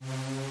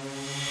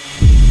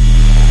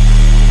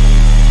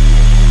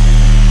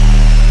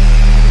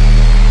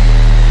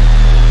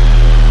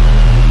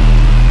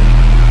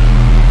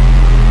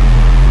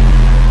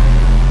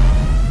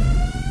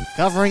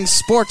covering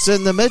sports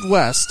in the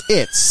Midwest.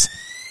 It's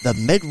the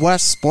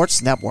Midwest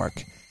Sports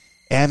Network,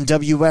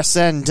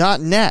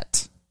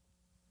 MWSN.net.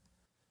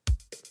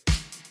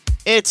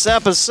 It's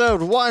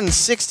episode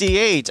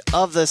 168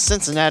 of the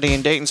Cincinnati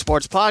and Dayton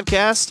Sports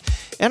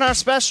Podcast, and our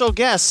special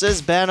guest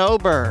is Ben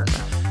Oburn,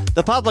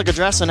 the public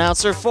address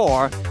announcer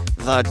for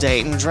the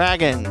Dayton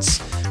Dragons.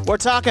 We're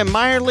talking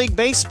minor league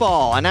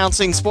baseball,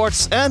 announcing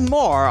sports, and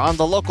more on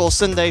the local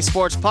Sunday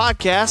Sports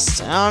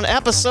Podcast on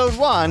episode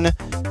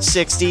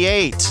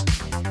 168.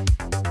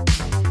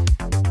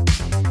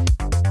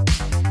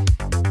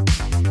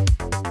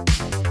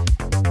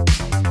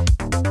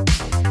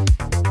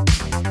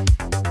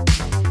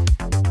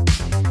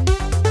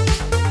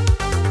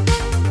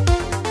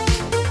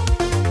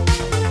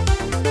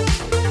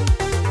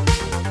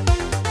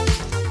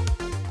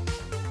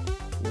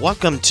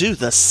 Welcome to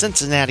the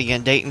Cincinnati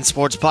and Dayton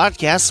Sports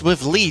Podcast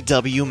with Lee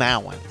W.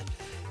 Mowen.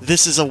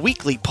 This is a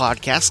weekly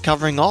podcast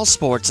covering all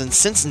sports in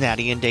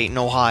Cincinnati and Dayton,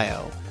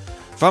 Ohio.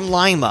 From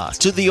Lima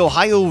to the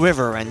Ohio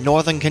River and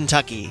northern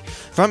Kentucky,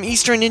 from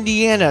eastern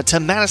Indiana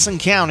to Madison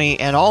County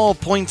and all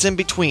points in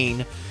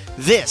between,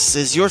 this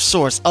is your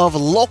source of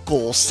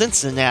local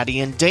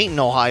Cincinnati and Dayton,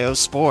 Ohio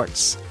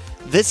sports.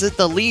 Visit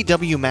the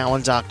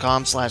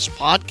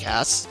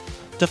leewmowen.com/podcasts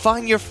to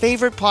find your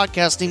favorite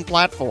podcasting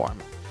platform.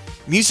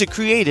 Music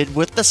created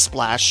with the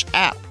Splash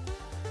app.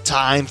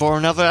 Time for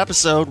another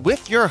episode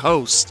with your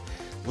host,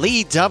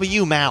 Lee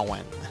W.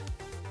 Mowen.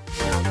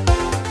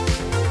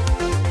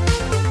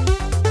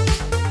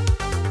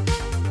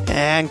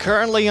 And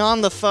currently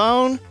on the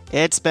phone,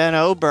 it's Ben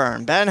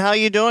Oburn. Ben, how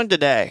you doing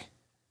today?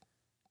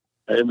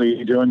 Hey,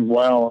 Lee, doing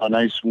well. A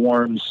nice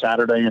warm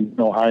Saturday in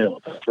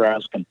Ohio. Thanks for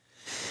asking.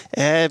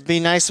 It'd be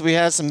nice if we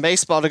had some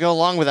baseball to go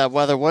along with that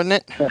weather, wouldn't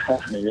it?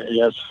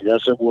 Yes,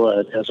 it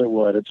would. Yes, it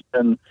would. It's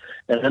been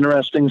an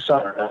interesting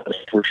summer,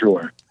 for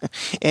sure.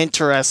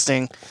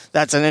 Interesting.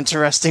 That's an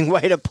interesting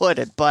way to put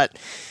it. But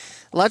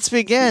let's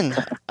begin.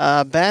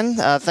 Ben,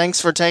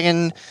 thanks for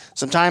taking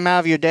some time out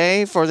of your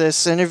day for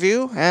this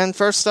interview. And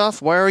first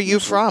off, where are you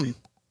from?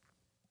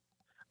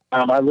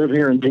 I live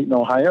here in Dayton,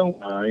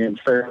 Ohio, in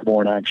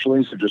Fairborn,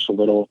 actually, so just a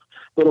little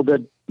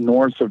bit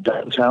north of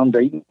downtown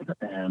Dayton,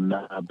 and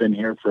I've been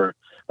here for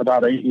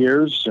about 8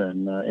 years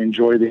and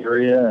enjoy the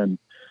area and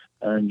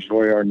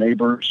enjoy our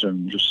neighbors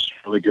and just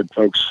really good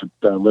folks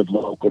that live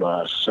local to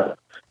us.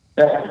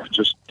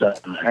 Just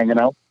hanging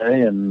out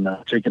today and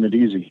taking it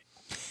easy.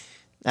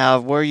 Now,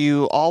 were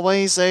you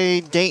always a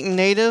Dayton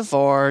native,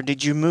 or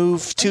did you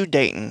move to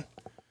Dayton?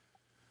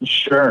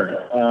 Sure.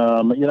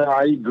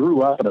 I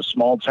grew up in a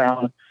small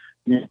town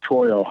near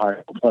Troy,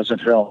 Ohio,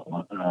 Pleasant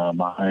Hill.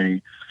 I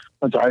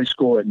went to high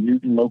school at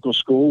Newton Local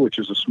School, which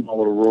is a small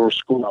little rural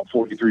school, about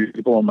 43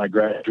 people in my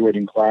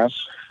graduating class.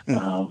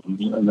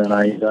 And then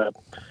I ended up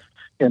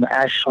in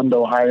Ashland,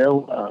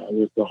 Ohio,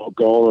 with the whole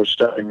goal of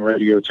studying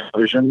radio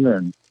television.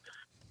 And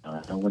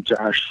I went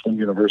to Ashland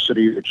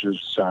University, which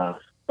is about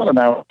an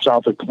hour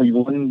south of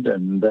Cleveland,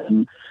 and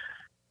then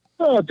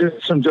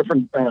did some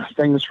different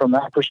things from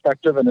that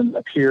perspective, and ended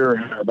up here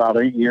about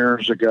 8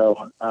 years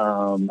ago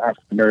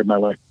after I married my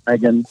wife,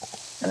 Megan,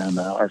 and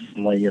our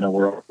family,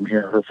 we're from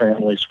here. Her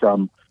family's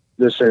from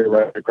this area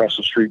right across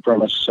the street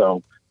from us,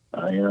 so,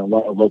 a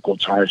lot of local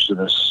ties to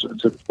the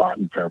spot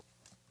in Fair.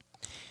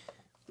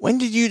 When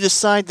did you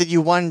decide that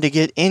you wanted to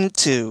get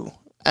into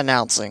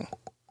announcing?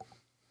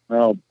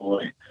 Oh,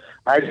 boy.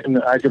 I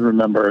can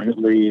remember,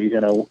 Lee,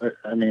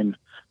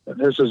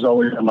 this is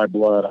always in my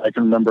blood. I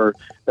can remember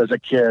as a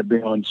kid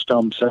being on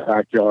stumps in the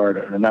backyard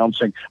and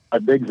announcing. A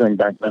big thing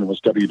back then was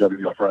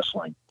WWF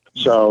wrestling.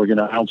 So,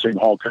 announcing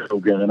Hulk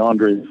Hogan and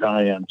Andre the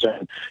Giant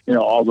and,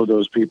 all of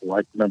those people.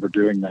 I remember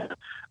doing that.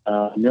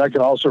 I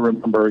can also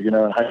remember, in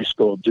high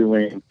school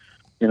doing,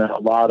 a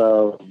lot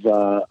of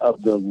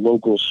the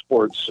local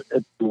sports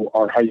at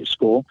our high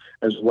school,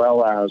 as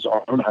well as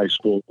our own high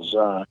school's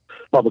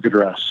public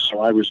address. So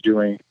I was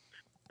doing,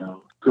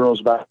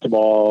 girls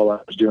basketball, I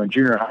was doing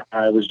junior high,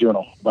 I was doing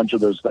a whole bunch of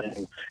those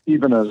things,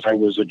 even as I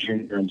was a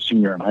junior and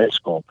senior in high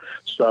school.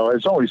 So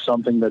it's always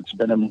something that's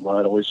been in my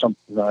blood, always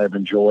something that I've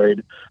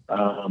enjoyed.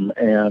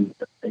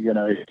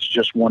 It's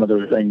just one of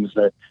those things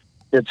that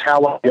it's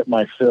how I get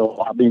my fill,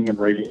 not being in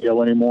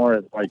radio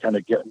anymore. I kind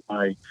of get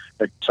my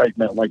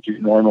excitement like you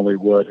normally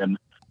would in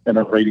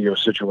a radio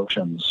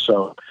situation.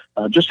 So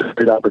just a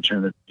great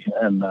opportunity,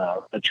 and I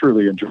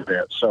truly enjoy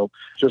it. So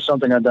just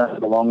something I've done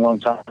for a long,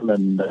 long time,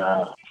 and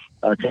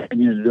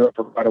continue to do it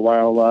for quite a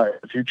while in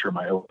the future,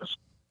 my hope is.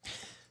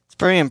 It's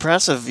pretty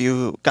impressive.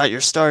 You got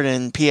your start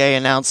in PA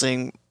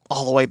announcing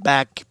all the way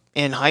back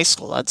in high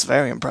school. That's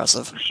very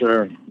impressive.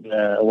 Sure.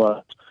 Yeah,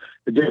 well,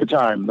 a good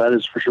time, that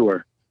is for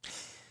sure.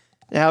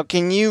 Now,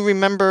 can you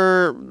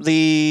remember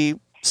the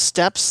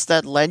steps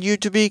that led you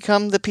to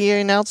become the PA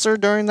announcer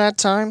during that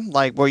time?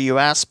 Like, were you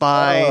asked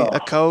by a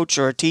coach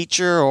or a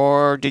teacher,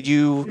 or did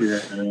you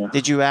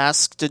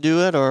ask to do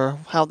it, or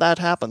how'd that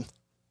happen?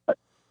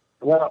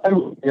 Well, as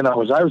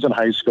I was in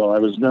high school, I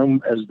was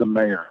known as the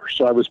mayor,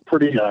 so I was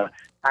pretty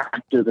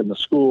active in the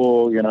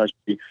school. I used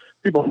to be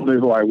people knew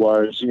who I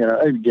was.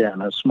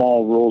 Again, a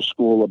small rural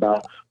school,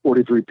 about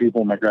 43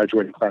 people in my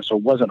graduating class, so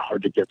it wasn't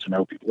hard to get to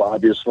know people,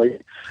 obviously.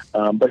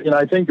 But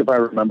I think if I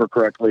remember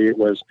correctly, it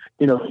was,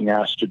 being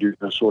asked to do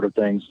those sort of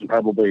things and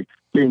probably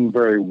being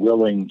very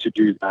willing to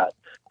do that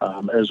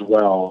as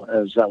well,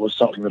 as that was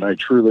something that I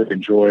truly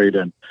enjoyed.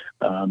 And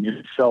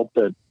felt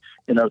that,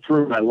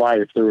 through my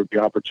life, there would be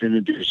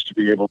opportunities to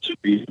be able to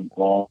be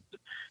involved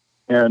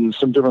and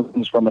some different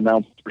things from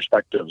announcing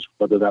perspectives,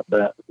 whether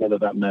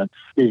that meant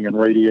being in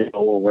radio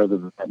or whether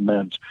that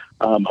meant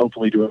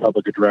hopefully doing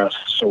public address,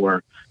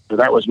 or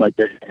that was my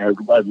thing. I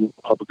loved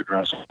public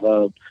address. I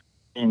loved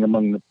being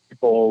among the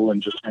people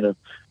and just kind of,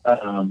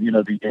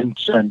 the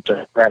instant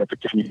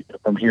gratification you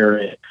get from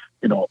hearing,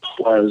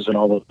 applause and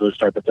all of those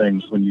type of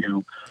things when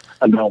you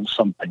announce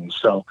something.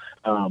 So,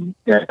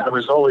 I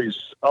was always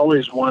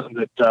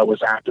one that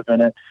was active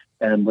in it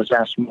and was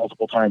asked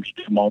multiple times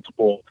to do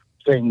multiple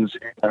things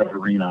in that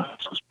arena.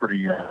 So it was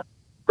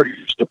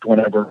pretty stoked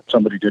whenever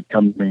somebody did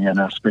come to me and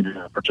ask me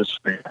to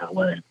participate that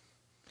way.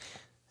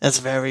 That's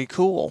very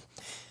cool.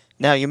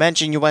 Now, you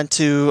mentioned you went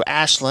to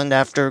Ashland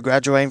after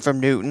graduating from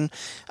Newton.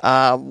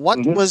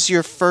 What was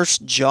your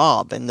first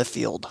job in the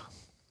field?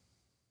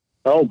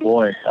 Oh,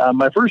 boy.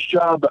 My first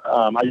job,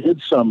 I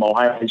did some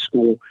Ohio High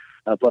School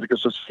Athletic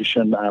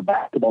Association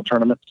basketball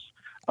tournaments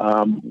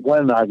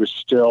when I was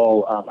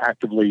still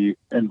actively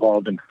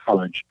involved in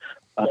college.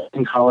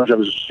 In college, I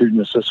was a student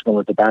assistant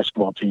with the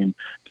basketball team.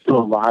 Did a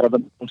lot of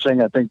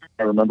announcing. I think, if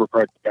I remember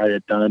correctly, I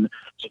had done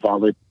some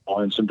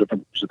volleyball and some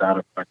different things to that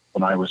effect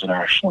when I was at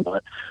Ashland.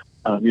 But,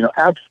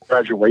 after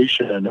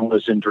graduation, it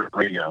was into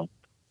radio.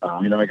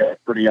 I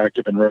got pretty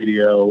active in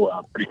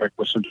radio, pretty quick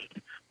with some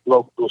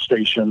local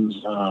stations,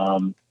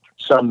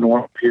 some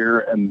north here,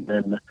 and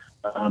then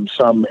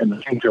some in the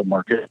Kingfield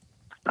market.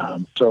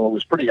 So it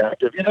was pretty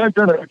active. I've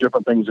done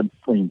different things in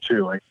between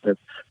too. I've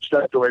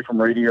stepped away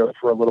from radio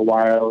for a little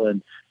while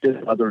and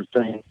did other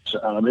things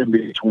in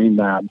between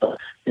that, but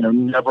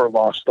never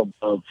lost the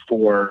love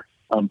for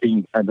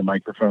being behind the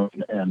microphone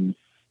and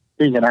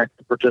being an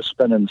active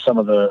participant in some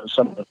of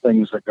the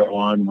things that go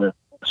on with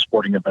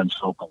sporting events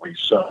locally.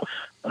 So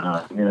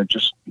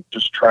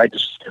just tried to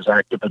stay as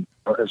active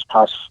as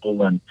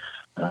possible, and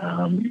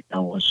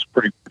was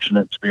pretty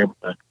fortunate to be able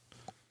to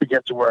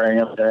get to where I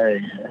am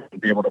today and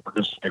be able to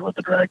participate with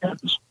the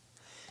Dragons.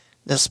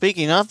 Now,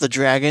 speaking of the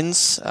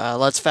Dragons,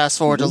 let's fast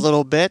forward a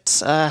little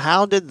bit.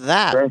 How did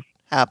that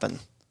happen?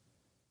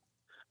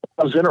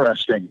 It was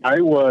interesting. I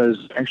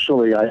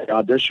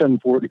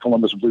auditioned for the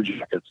Columbus Blue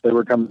Jackets. They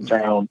were coming to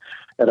town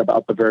at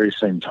about the very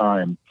same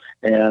time.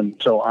 And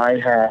so I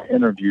had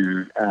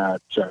interviewed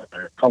at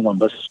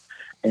Columbus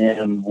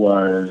and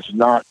was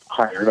not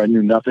hired. I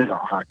knew nothing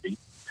about hockey.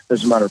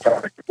 As a matter of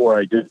fact, before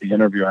I did the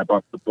interview, I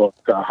bought the book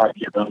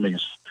Hockey of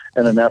Dummies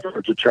in an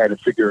effort to try to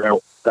figure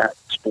out that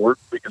sport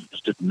because I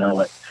just didn't know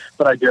it.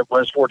 But I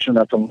was fortunate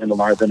enough to land a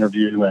live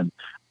interview and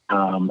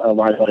a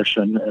live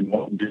audition and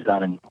went and did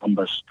that in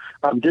Columbus.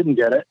 Didn't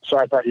get it, so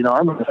I thought,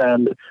 I'm going to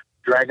send.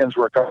 Dragons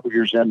were a couple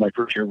years in. My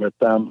first year with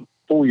them,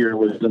 full year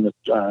was in the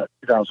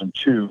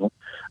 2002,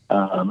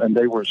 and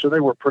they were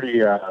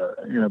pretty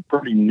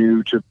pretty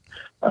new to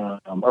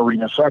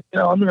arena. So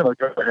I'm going to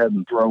go ahead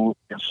and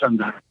send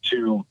that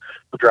to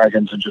the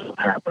Dragons and just what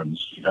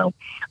happens.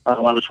 I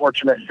was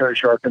fortunate. Harry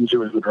Sharkins, who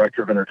was the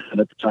director of entertainment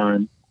at the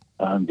time,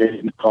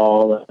 gave me a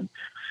call, and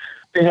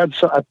they had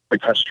I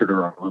pestered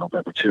her a little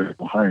bit too.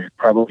 I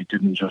probably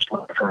didn't just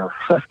let her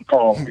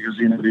call because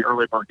the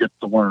early bird gets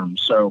the worm.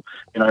 So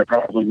I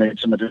probably made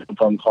some additional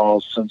phone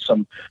calls, sent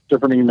some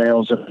different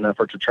emails in an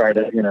effort to try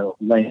to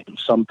land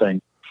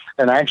something.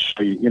 And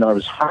actually, I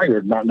was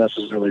hired not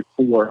necessarily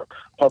for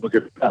public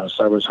address.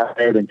 I was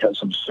hired and got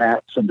some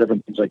stats and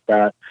different things like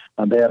that.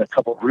 They had a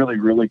couple of really,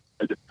 really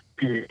good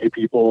PA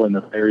people in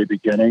the very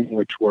beginning,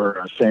 which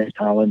were Sandy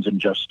Collins and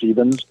Jeff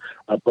Stevens,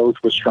 both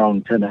with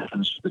strong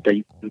connections to the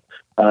Dayton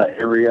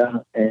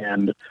area.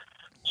 And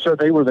so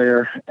they were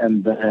there.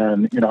 And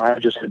then, I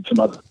just did some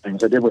other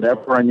things. I did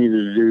whatever I needed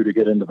to do to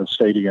get into the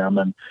stadium.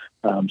 And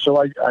so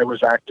I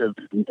was active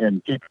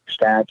in keeping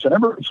stats. And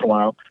every once in a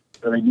while,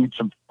 they need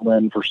some fill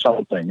in for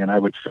something, and I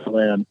would fill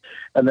in.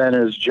 And then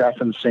as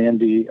Jeff and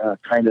Sandy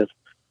kind of,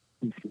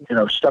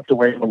 stepped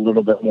away a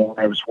little bit more,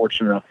 I was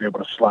fortunate enough to be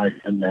able to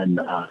slide in and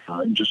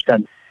just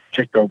kind of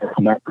take over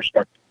from that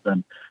perspective.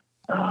 And,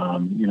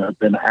 I've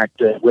been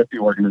active with the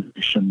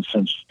organization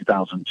since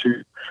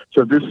 2002.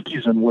 So this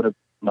season would have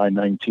been my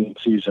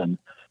 19th season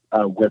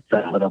with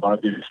them. But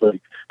obviously,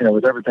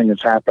 with everything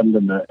that's happened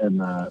and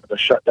the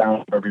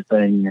shutdown of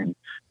everything, and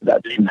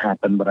that didn't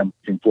happen, but I'm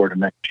looking forward to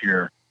next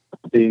year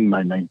being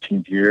my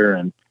 19th year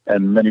and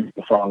many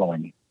people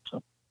following.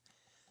 So.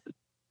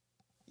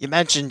 You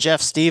mentioned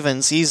Jeff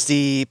Stevens. He's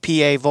the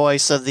PA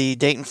voice of the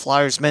Dayton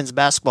Flyers men's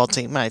basketball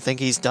team. I think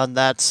he's done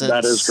that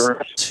since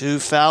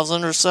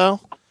 2000 or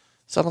so,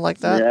 something like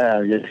that.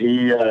 Yeah,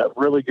 he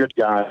really good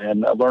guy,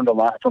 and I learned a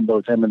lot from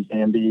both him and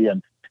Andy.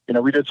 And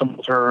we did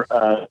some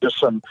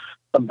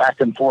some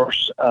back and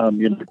forth,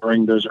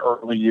 during those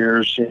early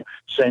years.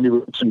 Sandy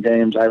would do some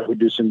games, I would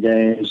do some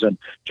games, and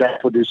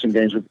Jack would do some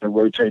games. We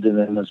rotated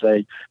in as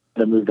they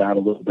moved out a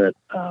little bit.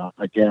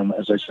 Again,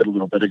 as I said a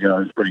little bit ago, I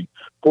was pretty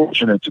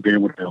fortunate to be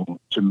able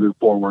to move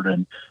forward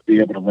and be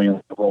able to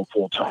land the role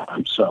full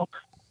time. So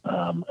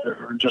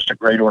just a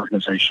great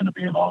organization to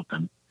be involved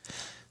in.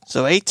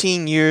 So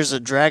 18 years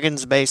of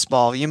Dragons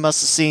baseball. You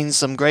must have seen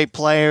some great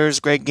players,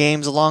 great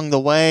games along the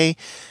way.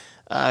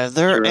 Are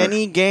there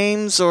any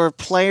games or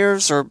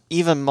players or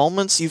even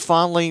moments you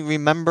fondly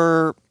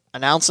remember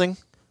announcing?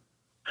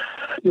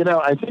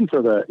 I think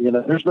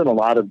there's been a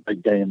lot of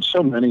big games,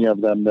 so many of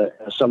them that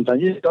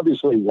sometimes,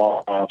 obviously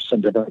walk-offs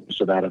and different things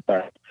to that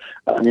effect.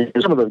 I mean,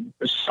 some of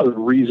the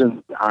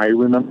reasons I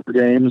remember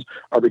games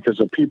are because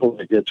of people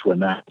that get to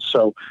announce.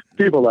 So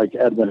people like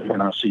Edwin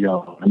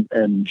Encarnacion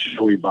and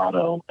Joey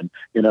Votto and,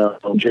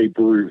 Jay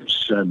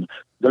Bruce and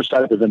those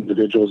type of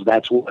individuals.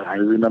 That's what I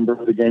remember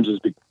the games, is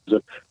because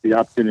of the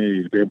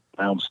opportunity to be able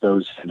to announce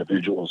those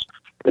individuals.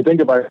 I think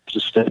if I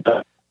just step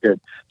back at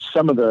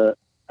some of the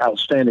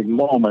outstanding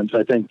moments,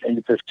 I think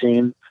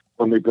 8-15,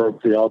 when we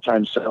broke the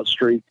all-time sell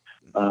streak,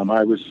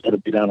 I was able to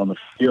be down on the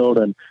field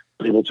and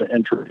able to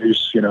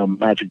introduce,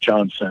 Magic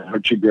Johnson,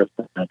 Archie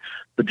Griffin,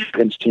 the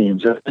defense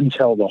teams, and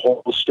tell the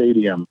whole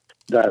stadium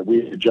that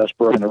we had just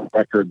broken a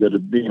record that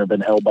had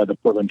been held by the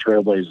Portland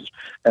Trailblazers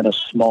and a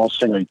small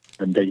city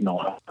in Dayton,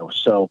 Ohio.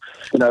 So,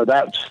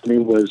 that to me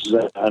was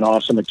an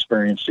awesome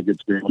experience to get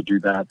to be able to do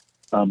that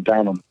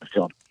down on the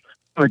field.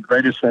 One of the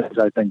greatest things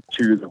I think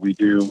too that we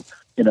do,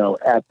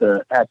 at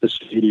the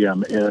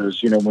stadium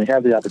is, when we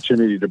have the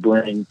opportunity to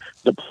bring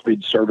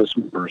deployed service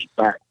members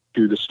back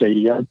to the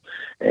stadium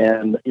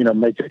and,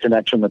 make a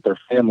connection with their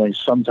families,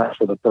 sometimes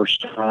for the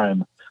first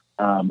time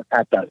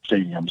at that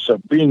stadium. So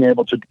being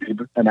able to be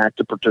an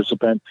active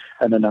participant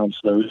and announce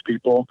those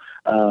people,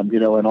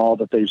 and all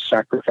that they've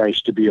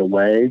sacrificed to be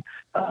away,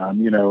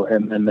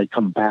 and then they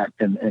come back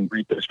and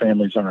greet those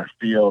families on our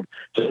field.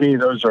 To me,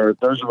 those are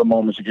the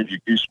moments that give you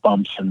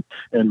goosebumps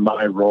in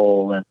my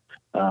role. And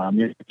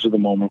these are the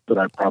moments that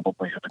I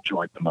probably have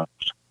enjoyed the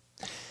most.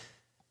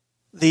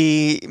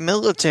 The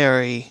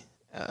military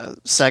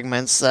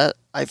segments, that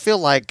I feel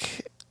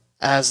like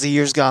as the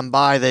years gone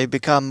by, they've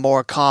become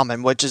more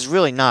common, which is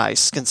really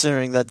nice,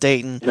 considering that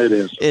Dayton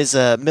is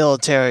a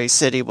military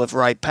city with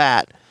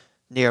Wright-Patt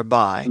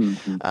nearby.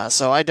 Mm-hmm.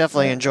 So I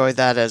definitely enjoyed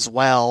that as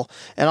well.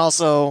 And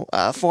also,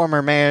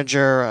 former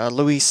manager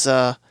Luis,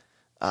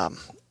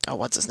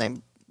 what's his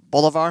name?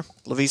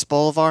 Luis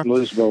Bolivar.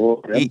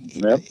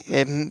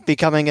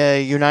 Becoming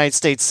a United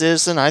States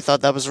citizen, I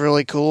thought that was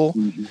really cool.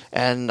 Mm-hmm.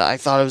 And I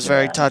thought it was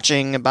very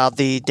touching about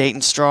the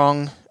Dayton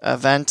Strong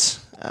event.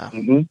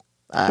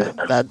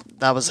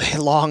 That was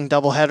a long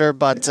doubleheader,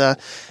 but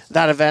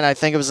that event, I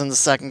think it was in the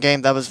second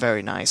game, that was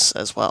very nice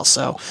as well.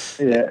 So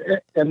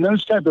and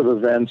those type of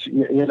events,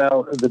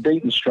 the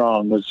Dayton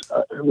Strong was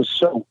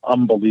so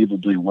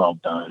unbelievably well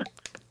done.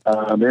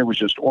 It was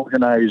just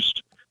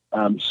organized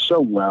so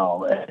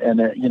well,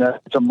 and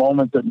it's a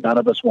moment that none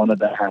of us wanted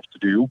to have to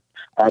do,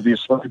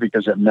 obviously,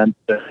 because it meant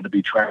there had to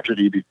be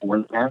tragedy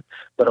before that,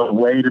 but a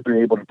way to be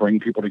able to bring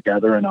people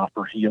together and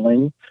offer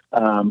healing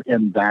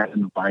in that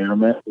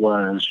environment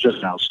was just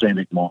an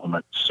outstanding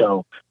moment.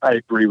 So I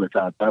agree with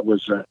that. That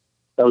was a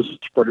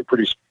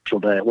pretty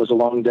special day. It was a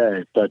long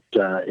day, but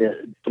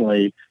it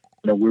definitely,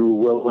 we were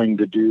willing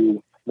to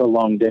do the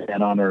long day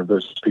in honor of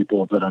those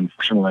people that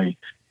unfortunately,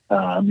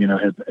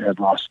 had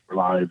lost their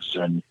lives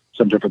and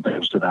some different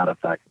things to that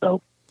effect.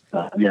 So,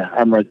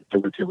 I'm right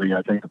there with you, Lee.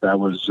 I think that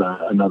was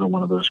another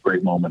one of those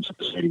great moments at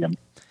the stadium.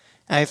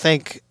 I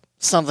think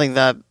something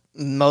that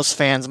most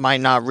fans might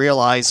not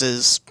realize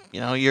is,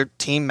 your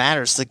team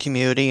matters to the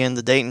community, and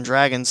the Dayton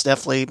Dragons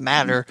definitely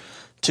matter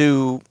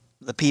to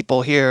the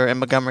people here in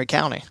Montgomery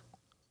County.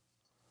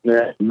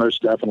 Yeah,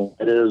 most definitely.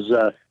 It is,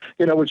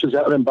 which is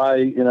evident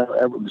by,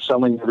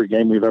 selling every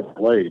game we've ever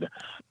played.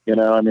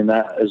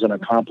 That is an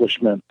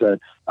accomplishment that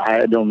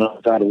I don't know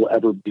if that will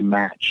ever be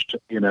matched,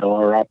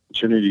 our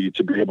opportunity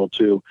to be able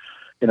to,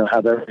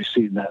 have every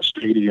seat in that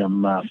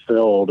stadium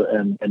filled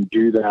and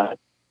do that,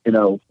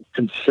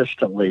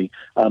 consistently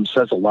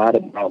says a lot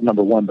about,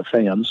 number one, the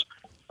fans,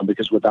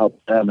 because without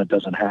them, it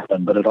doesn't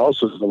happen. But it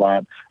also says a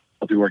lot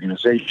of the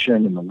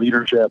organization and the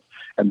leadership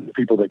and the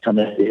people that come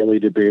in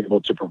daily to be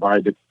able to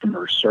provide the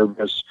customer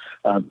service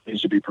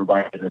needs to be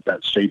provided at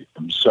that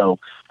stadium. So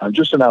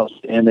just an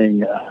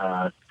outstanding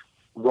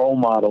role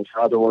model for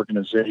other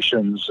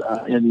organizations,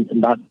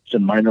 not just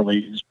in minor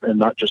leagues and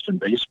not just in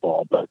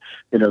baseball, but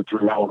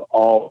throughout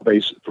all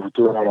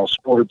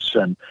sports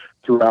and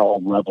throughout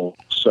all levels.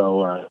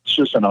 So it's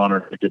just an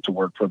honor to get to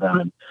work for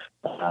them,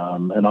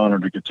 and an honor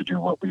to get to do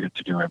what we get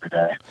to do every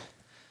day.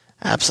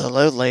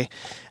 Absolutely.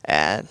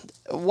 And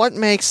what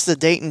makes the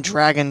Dayton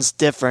Dragons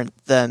different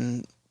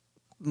than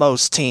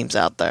most teams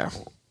out there?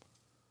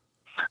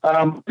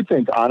 I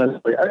think,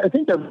 honestly, I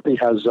think everybody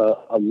has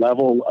a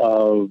level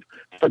of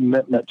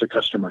commitment to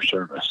customer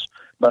service.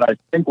 But I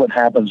think what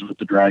happens with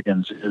the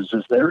Dragons is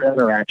their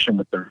interaction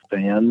with their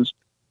fans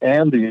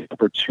and the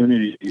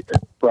opportunity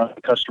from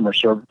a customer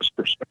service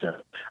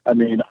perspective. I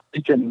mean,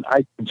 I can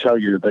tell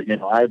you that,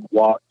 I've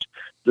walked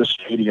the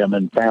stadium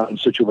and found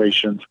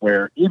situations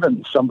where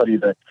even somebody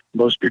that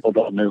most people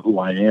don't know who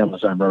I am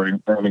as I'm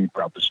roaming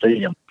throughout the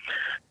stadium,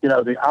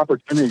 the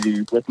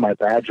opportunity with my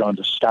badge on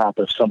to stop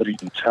if somebody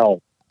needs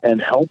help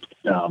and help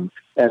them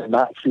and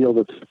not feel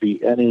that there'd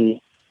be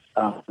any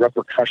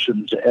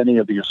repercussion to any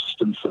of the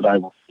assistance that I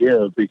will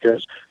give,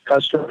 because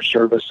customer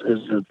service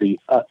is of the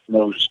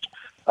utmost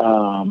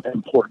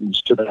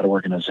importance to that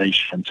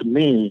organization. To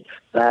me,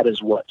 that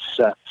is what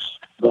sets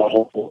the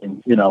whole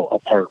thing,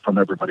 apart from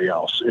everybody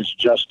else. It's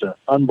just an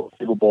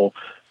unbelievable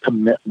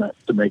commitment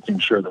to making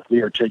sure that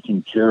we are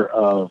taking care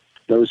of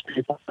those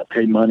people that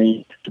pay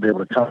money to be able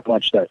to come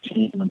watch that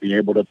team and be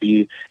able to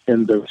be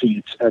in those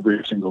seats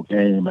every single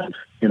game. And,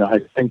 I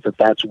think that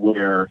that's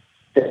where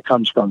it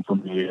comes from for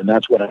me. And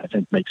that's what I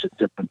think makes it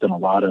different than a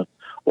lot of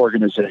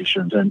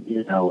organizations. And,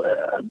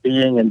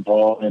 being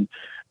involved in,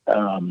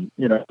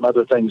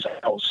 other things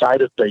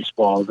outside of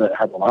baseball that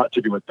have a lot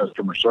to do with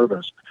customer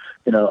service,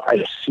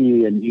 I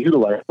see and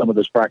utilize some of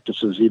those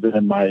practices even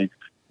in my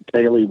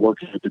daily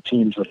working with the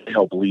teams that I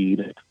help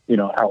lead,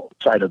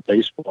 outside of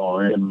baseball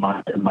in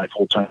my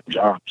full-time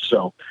job.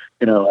 So,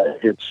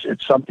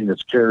 it's something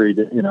that's carried,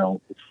 for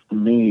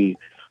me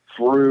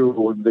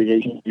through the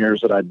 18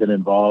 years that I've been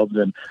involved,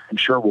 and I'm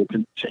sure we'll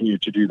continue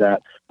to do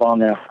that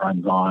long after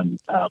I'm gone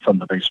from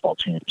the baseball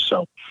team.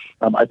 So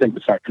I think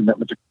it's that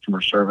commitment to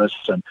customer service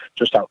and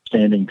just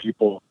outstanding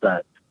people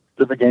that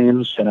do the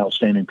games and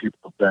outstanding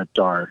people that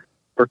are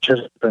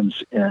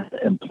participants in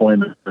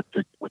employment with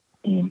the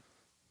team.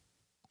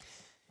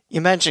 You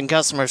mentioned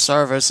customer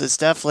service. It's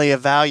definitely a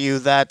value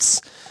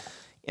that's,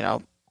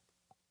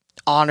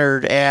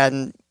 honored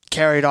and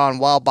carried on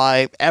well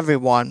by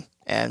everyone.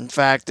 And in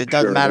fact, it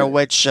doesn't matter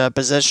which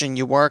position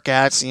you work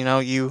at.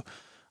 You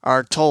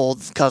are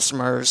told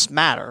customers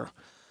matter,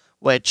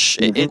 which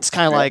it's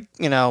kind of like,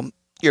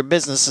 your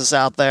business is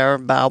out there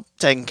about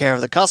taking care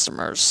of the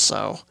customers.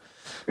 So,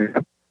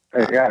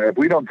 if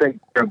we don't take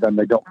care of them,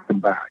 they don't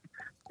come back.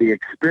 The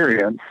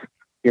experience,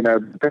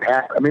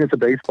 it's a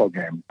baseball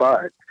game,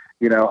 but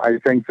I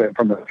think that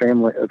from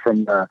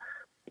the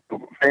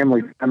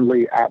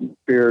family-friendly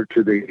atmosphere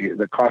to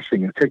the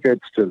costing of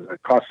tickets, to the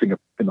costing of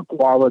the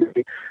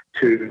quality,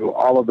 to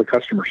all of the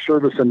customer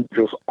service, and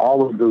just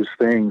all of those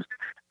things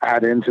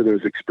add into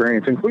those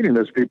experiences, including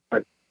those people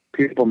that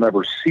people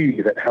never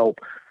see that help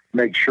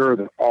make sure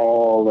that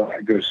all of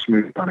that goes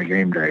smooth on a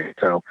game day.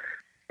 So,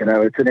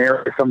 it's an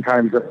area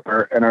sometimes in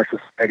our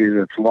society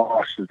that's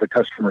lost is the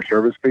customer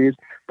service piece,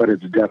 but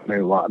it's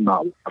definitely not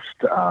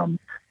lost.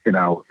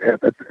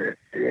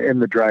 In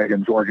the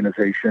Dragons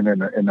organization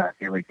and in that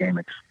daily game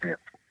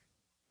experience.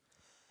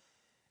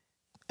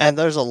 And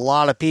there's a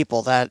lot of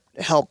people that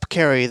help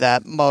carry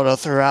that motto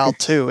throughout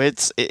too.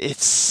 It's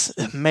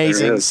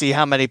amazing to see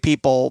how many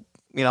people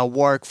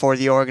work for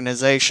the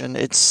organization.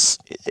 It's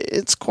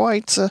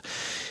quite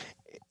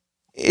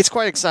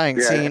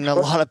exciting seeing a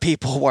lot of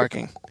people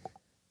working.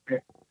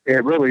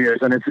 It really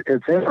is, and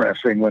it's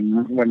interesting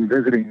when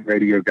visiting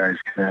radio guys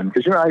come in,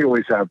 because I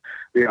always have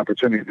the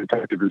opportunity to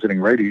talk to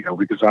visiting radio,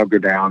 because I'll go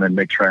down and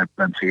make sure I have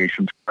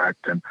pronunciations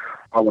correct and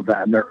all of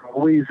that, and they're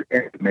always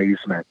in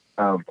amazement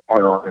of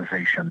our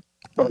organization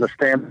from the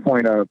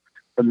standpoint of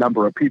the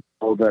number of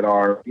people that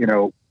are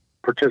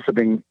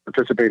participating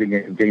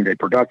in game day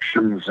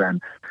productions,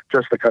 and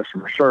just the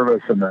customer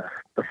service and the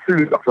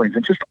food offerings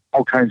and just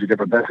all kinds of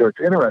different things. So it's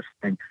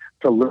interesting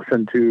to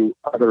listen to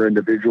other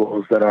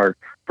individuals that are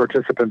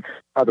participants,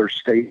 other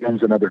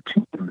stadiums and other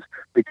teams.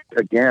 Because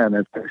again,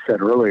 as I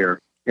said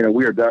earlier,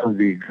 we are definitely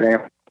the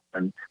example,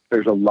 and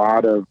there's a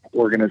lot of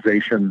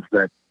organizations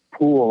that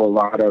pool a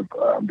lot of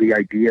the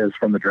ideas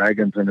from the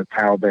Dragons, and it's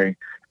how they,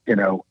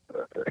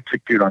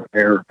 execute on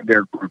their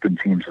group and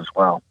teams as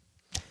well.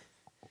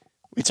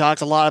 We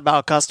talked a lot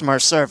about customer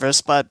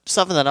service, but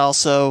something that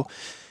also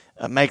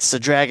makes the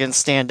Dragons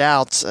stand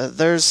out,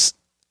 there's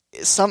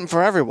something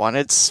for everyone.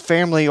 It's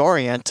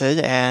family-oriented,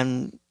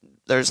 and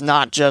there's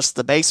not just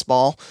the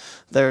baseball.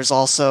 There's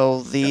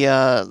also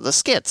the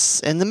skits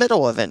in the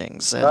middle of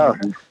innings.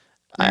 And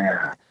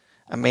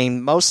I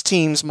mean, most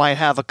teams might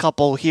have a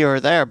couple here or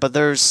there, but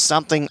there's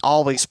something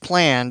always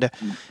planned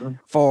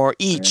for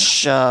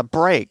each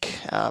break.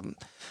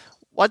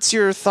 What's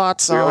your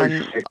thoughts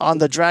on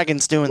the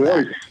Dragons doing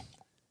that?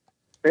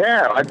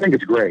 Yeah, I think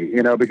it's great,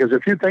 because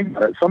if you think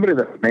about it, somebody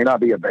that may not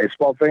be a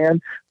baseball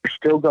fan, they're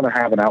still going to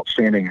have an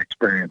outstanding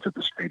experience at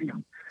the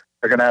stadium.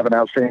 They're going to have an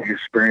outstanding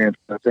experience,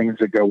 the things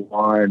that go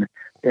on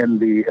in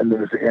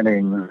those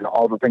innings, and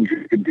all the things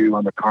you can do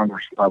on the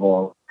Congress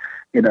level.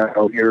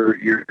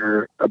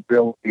 Your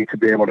ability to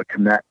be able to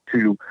connect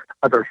to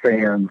other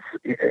fans.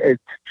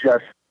 It's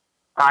just,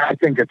 I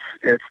think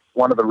it's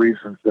one of the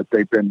reasons that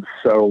they've been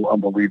so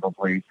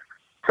unbelievably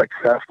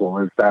successful,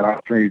 is that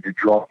opportunity to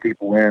draw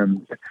people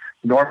in.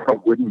 Normally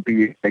wouldn't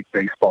be a big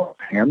baseball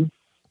fan,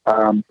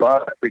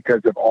 but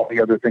because of all the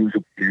other things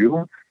that we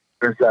do,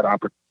 there's that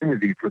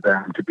opportunity for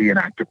them to be an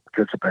active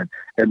participant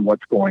in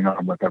what's going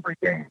on with every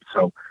game.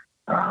 So,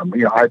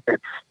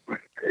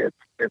 It's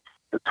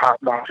the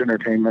top-notch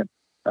entertainment.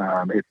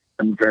 It's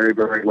done very,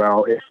 very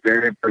well. It's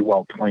very, very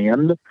well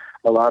planned.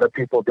 A lot of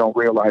people don't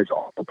realize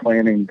all the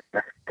planning.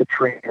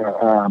 Katrina,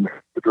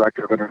 the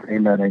director of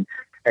entertainment,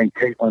 and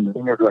Caitlin, the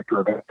senior director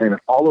of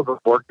entertainment, all of the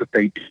work that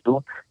they do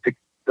to get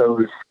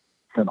those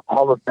and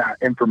all of that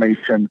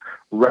information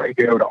ready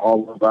to go to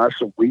all of us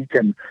so we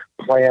can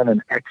plan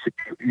and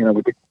execute,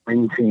 with the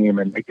green team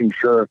and making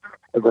sure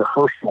the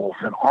rehearsals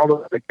and all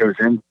of that goes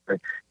into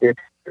it.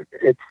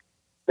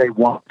 They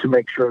want to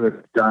make sure that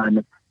it's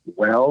done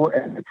well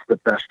and it's the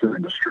best in the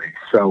industry.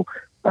 So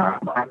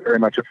I'm very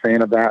much a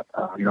fan of that.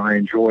 I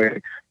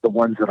enjoy the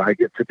ones that I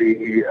get to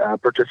be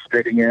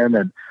participating in,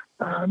 and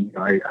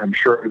I'm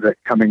sure that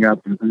coming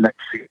up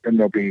next season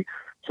there'll be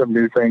some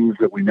new things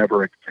that we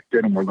never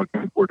expected, and we're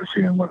looking forward to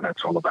seeing what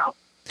that's all about.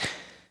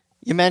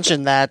 You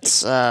mentioned that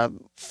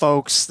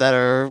folks that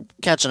are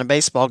catching a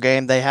baseball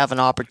game, they have an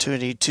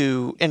opportunity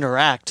to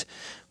interact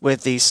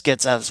with these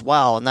skits as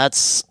well, and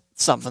that's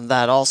something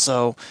that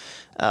also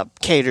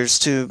caters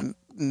to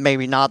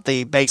maybe not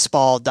the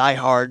baseball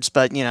diehards,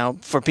 but,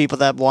 for people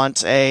that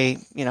want a,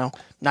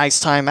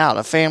 nice time out,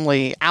 a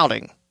family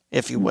outing,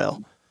 if you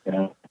will.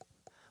 Yeah.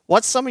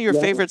 What's some of your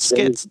favorite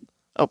skits?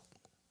 Some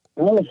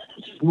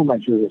of my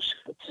favorite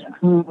skits.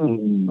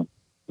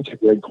 That's a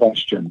great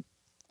question.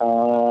 There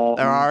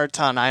are a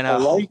ton, I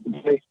know.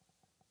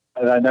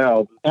 I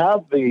know.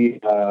 Have the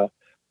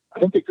I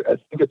think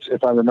it's,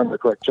 if I remember the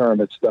correct term,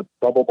 it's the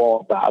bubble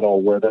ball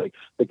battle where the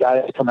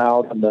guys come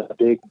out and the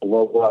big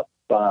blow up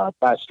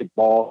plastic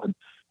ball and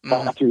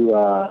have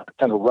to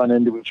kind of run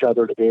into each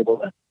other to be able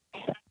to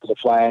capture the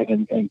flag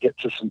and get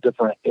to some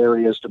different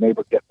areas to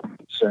maybe get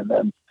points, and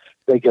then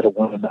they get a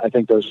win. I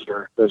think those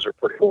are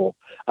pretty cool.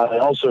 I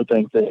also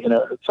think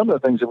that some of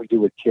the things that we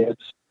do with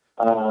kids,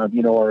 or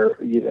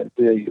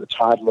the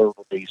toddler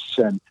race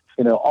and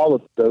all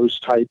of those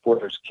type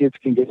where kids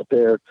can get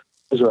there.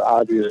 Those are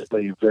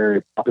obviously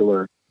very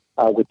popular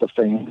with the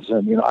fans,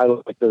 and I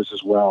like those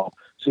as well.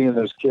 Seeing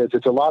those kids,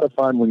 it's a lot of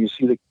fun when you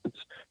see the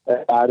kids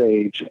at that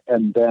age,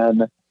 and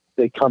then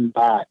they come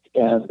back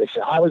and they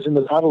say, "I was in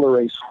the toddler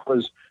race. I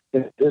was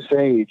at this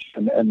age,"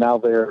 and now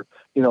they're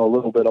a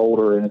little bit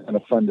older, and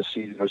it's fun to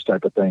see those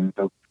type of things.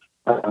 So,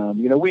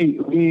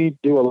 we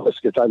do a lot of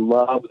skits. I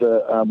love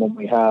when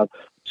we have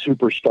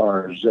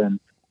superstars and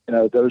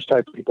those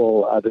type of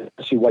people. The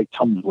see white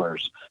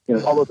tumblers,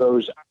 all of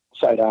those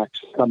side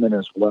acts come in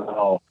as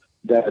well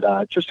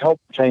that just help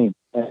entertain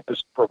and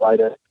just provide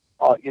it.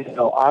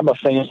 I'm a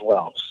fan as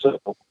well, so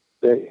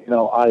the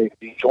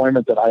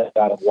enjoyment that I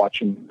had of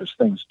watching those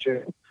things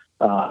too.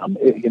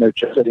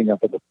 Just sitting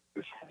up at the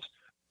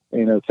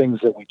booth,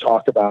 things that we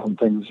talk about and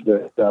things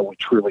that we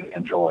truly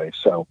enjoy.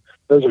 So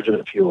those are just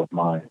a few of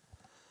mine.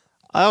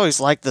 I always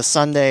like the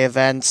Sunday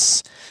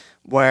events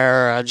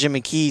where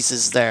Jimmy Keys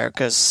is there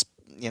because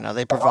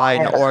they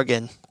provide an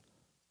organ.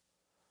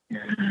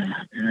 Yeah,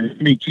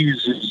 Jimmy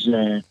Keys is,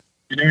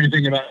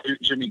 anything about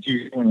Jimmy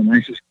Keys, one of the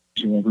nicest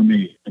guys you'll ever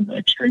meet, and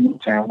extremely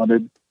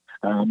talented.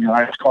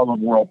 I just call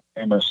him world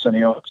famous, and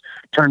it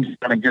turns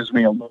kind of gives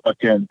me a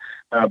look in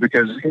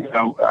because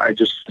I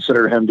just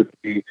consider him to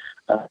be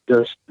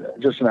just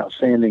an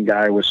outstanding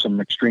guy with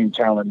some extreme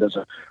talent. Does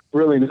a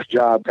really nice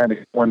job, kind of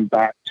going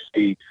back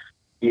to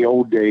the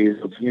old days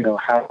of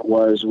how it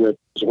was with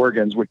his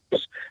organs, which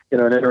is an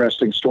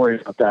interesting story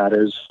about that.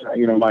 Is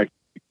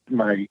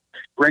my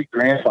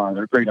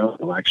great-grandfather,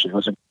 great-uncle actually,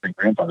 wasn't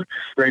great-grandfather,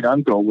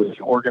 great-uncle was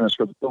the organist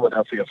for the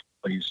Philadelphia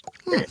Phillies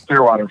in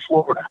Clearwater,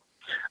 Florida.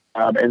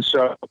 And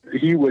so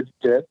he would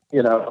sit,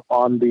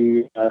 on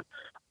the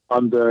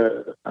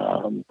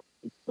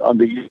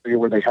area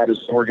where they had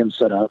his organ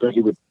set up, and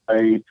he would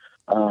play,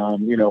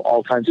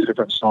 all kinds of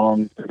different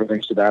songs, different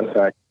things to that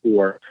effect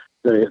for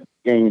the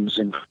games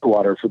in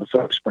Clearwater for the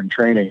Phillies spring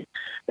training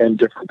and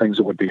different things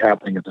that would be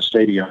happening at the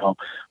stadium.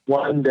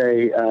 One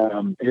day,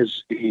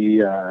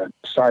 he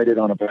decided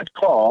on a bad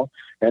call,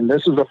 and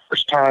this is the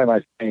first time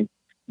I think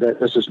that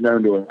this is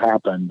known to have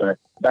happened. But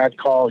bad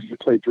call, he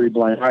played three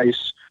blind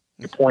ice.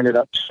 He pointed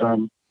up to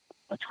him,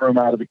 threw him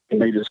out of the game,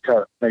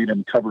 made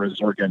him cover his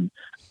organ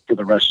for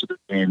the rest of the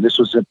game. This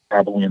was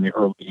probably in the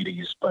early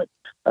 80s. But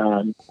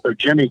so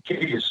Jimmy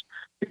Keys,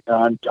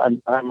 I'm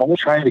always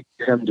trying to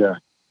get him to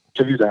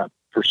do that.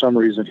 For some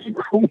reason, he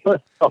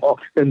went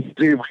off and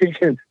see if we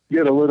can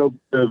get a little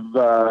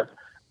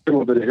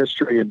bit of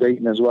history in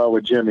Dayton as well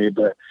with Jimmy.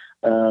 But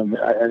I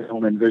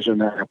don't envision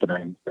that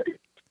happening. But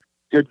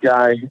good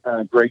guy,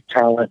 great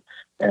talent,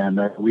 and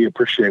we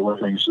appreciate what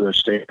brings to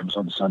those stadiums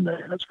on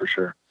Sunday. That's for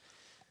sure.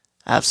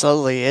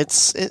 Absolutely,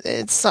 it's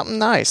something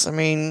nice. I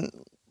mean,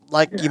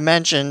 like you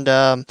mentioned,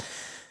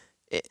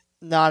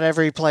 not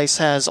every place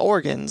has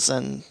organs,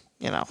 and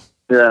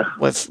Yeah.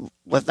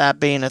 With that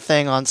being a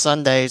thing on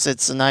Sundays,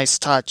 it's a nice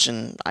touch,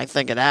 and I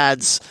think it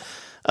adds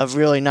a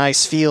really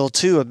nice feel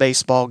to a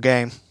baseball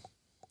game.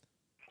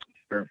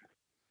 Sure.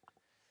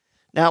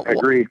 Now, I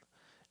agree.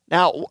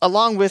 Now,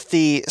 along with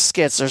the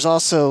skits, there's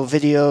also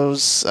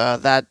videos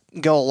that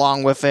go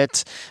along with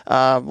it.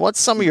 What's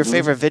some of your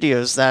favorite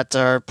videos that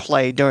are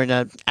played during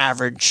an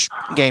average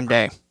game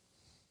day?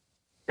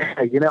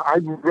 Yeah, I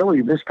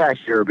really, this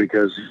past year,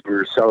 because we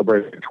were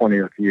celebrating the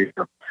 20th year,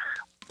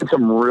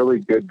 some really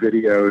good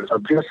videos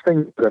of just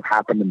things that have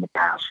happened in the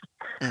past.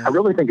 I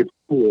really think it's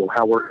cool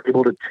how we're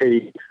able to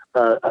take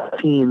a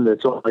team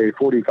that's only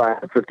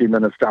 45 to 50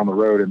 minutes down the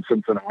road in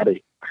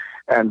Cincinnati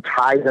and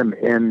tie them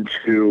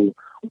into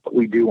what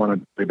we do on a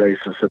daily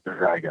basis at the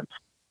Dragons.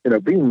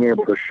 Being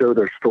able to show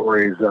their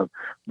stories of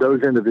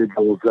those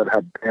individuals that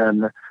have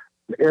been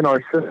in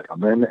our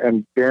system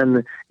and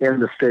been in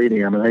the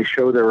stadium, and they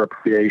show their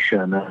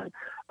appreciation.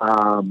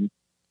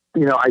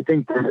 I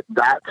think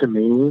that to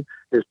me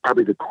is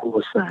probably the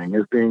coolest thing,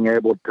 is being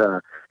able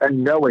to,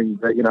 and knowing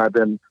that, I've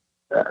been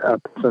a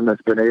person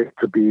that's been able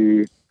to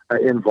be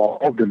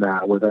involved in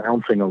that, with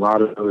announcing a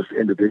lot of those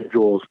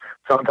individuals,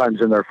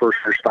 sometimes in their first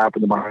year stop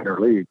in the minor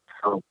league.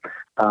 So,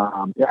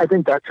 I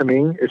think that to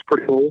me is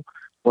pretty cool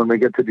when we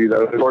get to do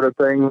those sort of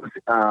things.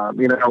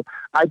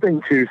 I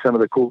think too, some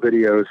of the cool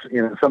videos,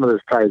 some of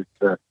this ties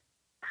to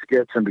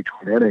skits in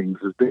between innings,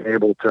 is being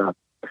able to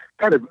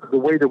kind of the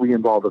way that we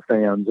involve the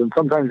fans. And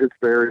sometimes it's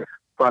very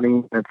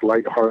funny, it's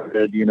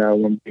lighthearted,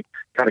 when we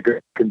kind of go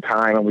back in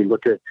time and we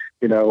look at,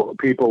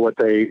 people, what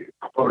they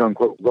quote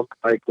unquote look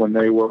like when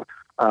they were,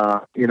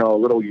 a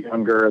little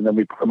younger, and then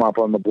we put them up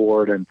on the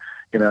board and,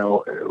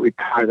 we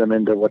tie them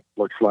into what it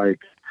looks like.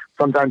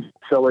 Sometimes it's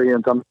silly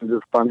and sometimes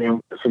it's funny,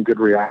 and some good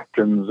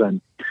reactions.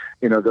 And,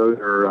 those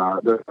are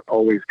they're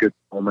always good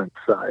moments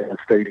in a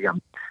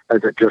stadium,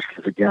 as it just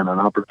is, again, an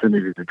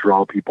opportunity to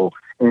draw people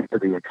into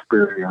the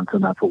experience.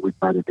 And that's what we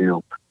try to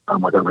do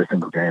with every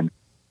single game.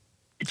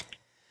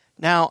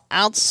 Now,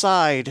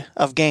 outside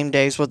of game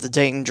days with the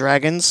Dayton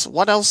Dragons,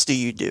 what else do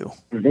you do?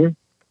 Mm-hmm.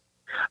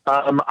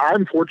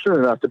 I'm fortunate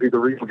enough to be the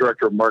regional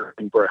director of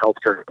marketing for a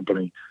healthcare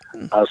company.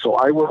 So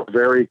I work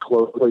very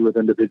closely with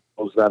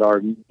individuals that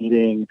are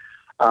needing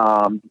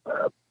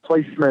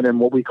placement in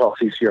what we call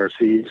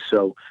CCRCs,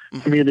 so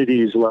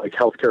communities like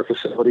healthcare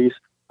facilities.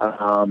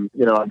 I'm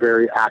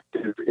very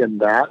active in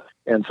that.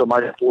 And so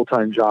my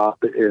full-time job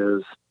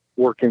is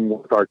working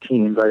with our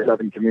teams. I have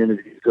 7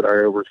 communities that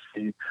I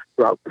oversee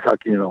throughout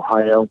Kentucky and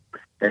Ohio.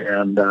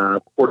 And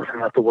fortunate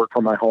enough to work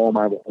from my home.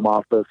 I have a home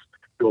office,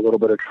 do a little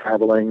bit of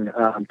traveling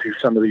to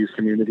some of these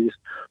communities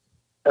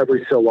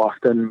every so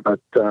often. But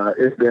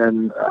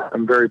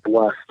I'm very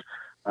blessed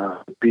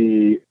to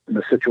be in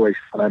the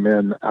situation that I'm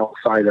in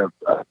outside of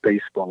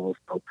baseball.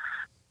 So,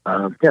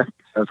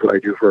 that's what I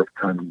do for a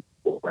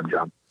full-time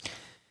job.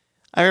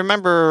 I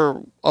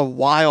remember a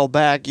while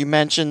back you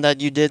mentioned that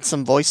you did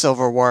some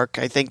voiceover work.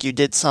 I think you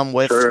did some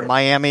with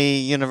Miami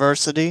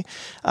University.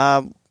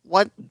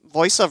 What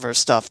voiceover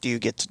stuff do you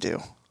get to do?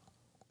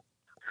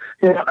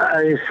 Yeah,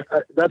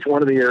 that's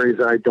one of the areas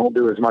that I don't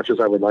do as much as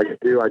I would like to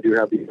do. I do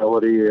have the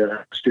ability,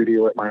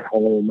 studio at my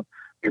home,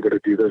 able to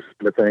do those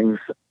kind of things.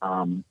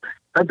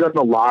 I've done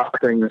a lot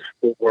of things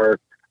for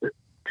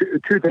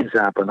two things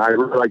happen. I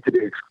really like to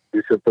be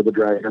exclusive for the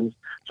Dragons.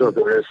 So if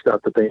there is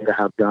stuff that they need to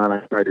have done,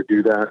 I try to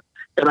do that.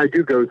 And I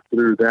do go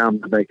through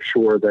them to make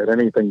sure that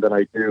anything that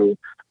I do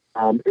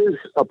is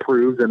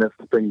approved and it's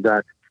something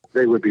that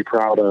they would be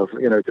proud of, to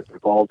be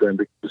involved in,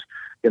 because,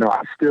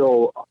 I'm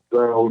still,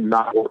 though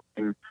not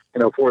working,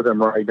 for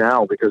them right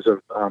now because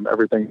of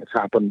everything that's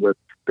happened with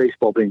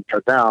baseball being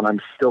shut down.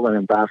 I'm still an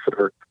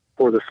ambassador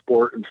for the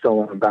sport and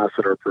still an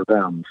ambassador for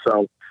them.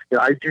 So,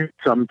 I do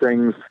some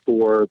things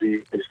for the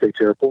United States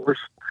Air Force.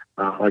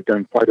 I've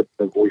done quite a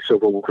bit of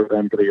voiceover work for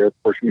them for the Air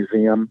Force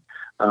Museum.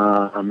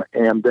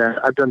 And then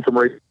I've done some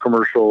radio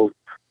commercials.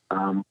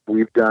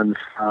 We've done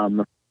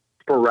some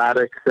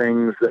sporadic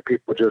things that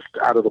people just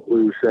out of the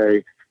blue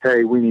say,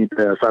 hey, we need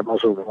this. I've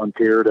also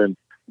volunteered and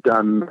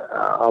done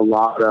a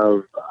lot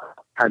of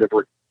kind of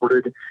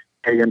recorded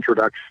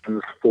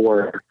introductions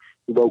for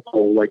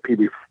local, like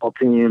PB football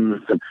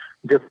teams and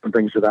different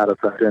things to that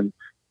effect. And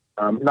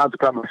not to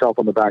pat myself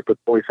on the back, but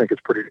I always think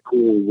it's pretty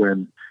cool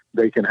when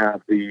they can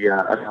have the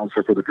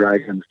announcer for the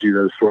Dragons do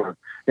those sort of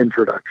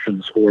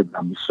introductions for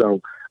them.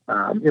 So,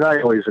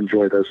 I always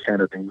enjoy those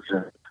kind of things.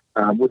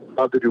 And would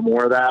love to do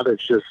more of that.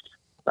 It's just,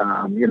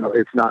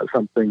 it's not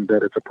something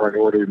that it's a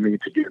priority to me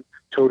to get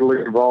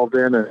totally involved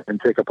in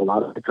and take up a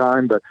lot of the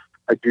time, but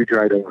I do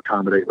try to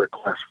accommodate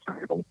requests from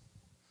people.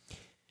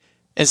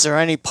 Is there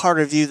any part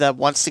of you that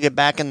wants to get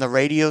back in the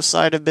radio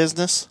side of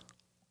business?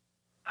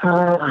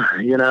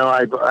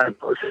 I've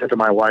said to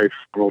my wife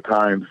several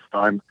times,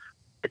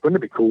 wouldn't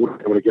it be cool to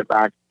be able to get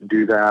back and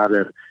do that?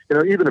 And,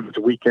 even if it's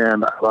a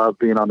weekend, I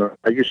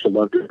used to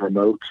love doing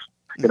remotes,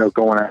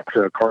 going out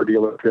to a car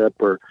dealership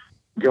or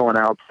going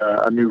out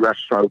to a new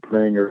restaurant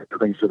opening or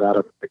things to that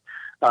effect.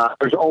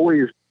 There's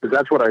always,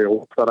 that's what I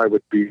thought I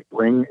would be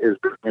doing, is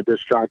being a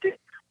disc jockey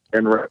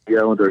and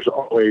radio. There's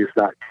always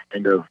that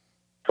kind of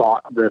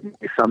thought that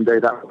someday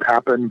that would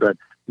happen, but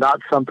not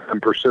something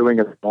I'm pursuing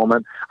at the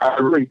moment. I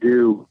really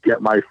do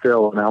get my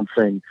fill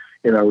announcing,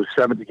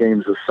 70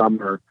 games this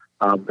summer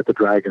at the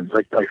Dragons.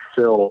 I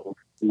fill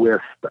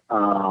with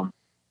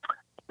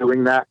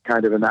doing that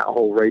kind of in that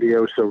whole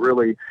radio. So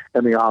really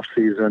in the off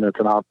season, it's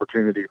an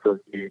opportunity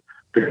for me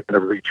to kind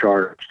of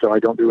recharge. So I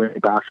don't do any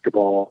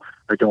basketball.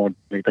 I don't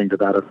do anything to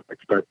that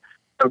effect, but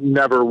I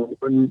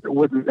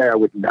wouldn't say I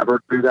would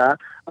never do that.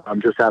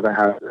 Just haven't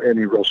had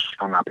any real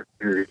strong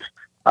opportunities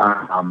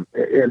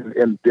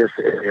in this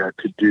area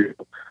to do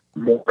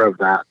more of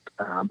that.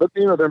 But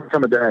there may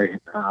come a day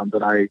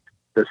that I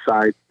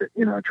decide that,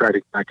 try to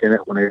get back in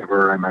it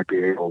whenever I might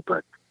be able.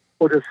 But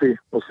we'll just see.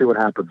 We'll see what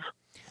happens.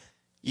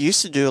 You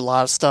used to do a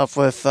lot of stuff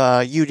with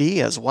UD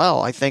as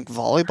well. I think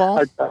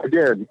volleyball. I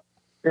did.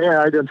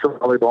 Yeah, I did some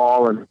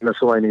volleyball and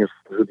miscellaneous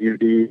with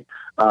UD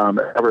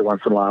every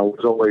once in a while. It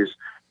was always,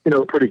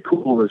 pretty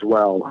cool as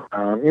well.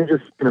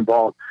 Just been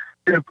involved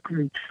in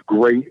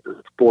great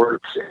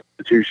sports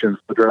institutions,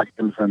 the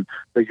Dragons and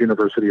the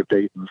University of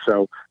Dayton.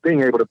 So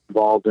being able to be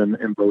involved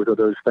in both of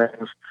those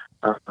things,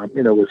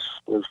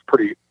 was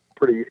pretty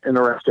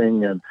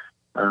interesting, and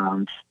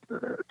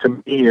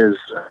to me is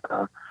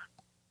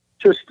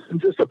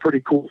just a pretty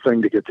cool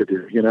thing to get to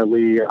do.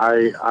 Lee,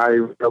 I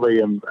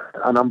really am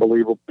an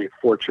unbelievably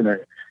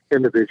fortunate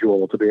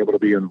individual to be able to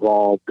be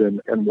involved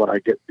in what I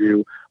get to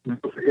do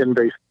in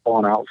baseball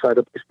and outside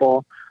of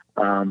baseball.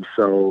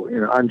 So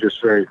I'm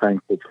just very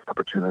thankful for the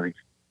opportunity.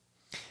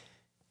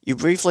 You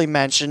briefly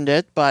mentioned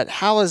it, but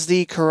how has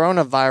the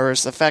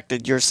coronavirus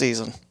affected your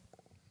season?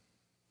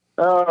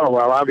 Oh,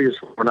 well,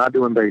 obviously we're not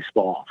doing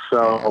baseball.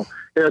 So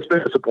it's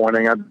been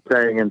disappointing. I'm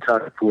staying in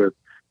touch with,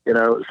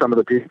 some of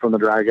the people from the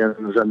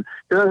Dragons. And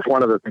that's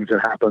one of the things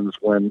that happens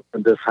when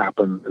this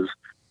happens is,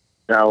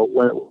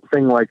 when a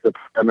thing like the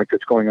pandemic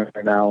that's going on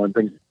right now and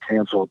things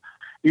canceled,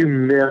 you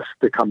miss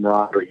the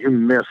camaraderie, you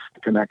miss the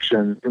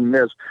connection, you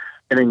miss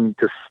getting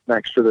to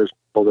next to those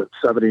people that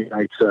 70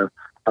 nights a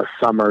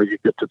summer you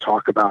get to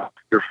talk about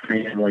your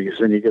families,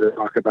 and you get to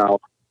talk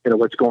about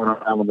what's going on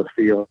out on the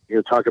field.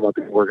 You talk about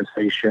the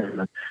organization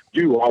and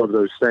do all of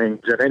those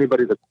things. And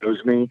anybody that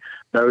knows me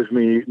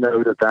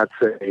know that that's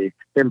a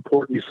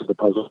important piece of the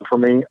puzzle for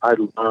me. I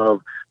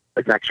love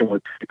the connection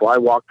with people. I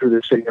walk through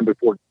the stadium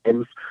before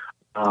games.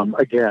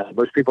 Again,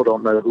 most people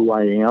don't know who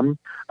I am.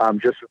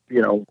 Just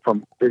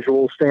from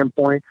visual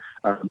standpoint,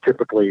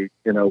 typically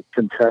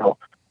can tell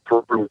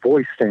from a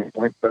voice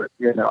standpoint. But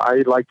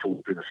I like to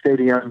look through the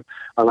stadium.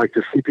 I like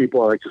to see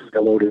people. I like to say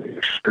hello to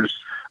pictures.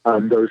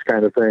 Those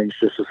kind of things,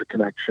 just as a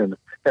connection.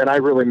 And I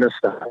really miss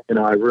that.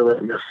 I really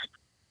miss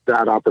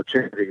that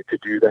opportunity to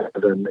do that.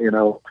 And,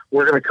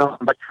 we're going to come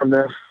back from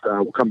this.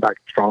 We'll come back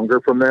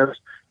stronger from this.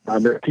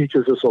 It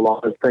teaches us a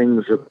lot of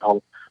things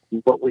about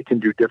what we can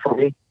do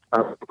differently.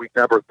 We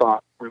never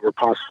thought we were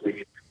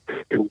possibly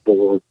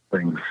capable of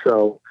things.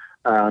 So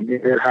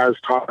it has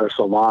taught us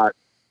a lot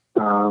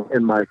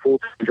in my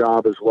full-time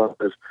job, as well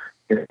as,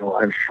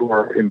 I'm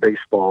sure in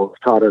baseball.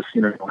 It's taught us,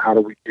 how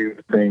do we do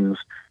things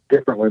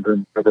differently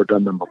than ever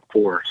done them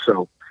before.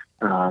 So,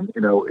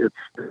 it's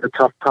a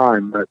tough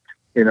time, but,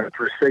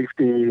 through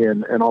safety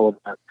and all of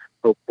that,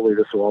 hopefully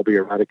this will all be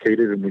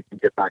eradicated and we can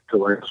get back to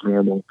life as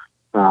normal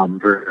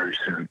very, very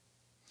soon.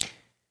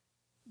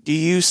 Do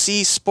you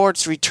see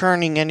sports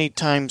returning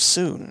anytime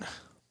soon?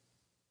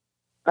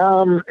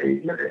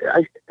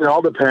 It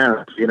all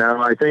depends.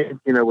 I think,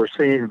 we're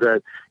seeing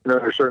that,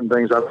 there are certain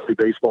things. Obviously,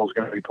 baseball is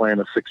going to be playing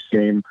a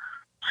 6-game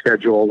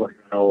schedule,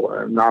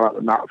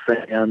 not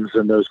fans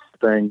and those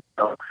things.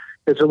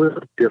 It's a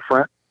little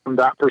different from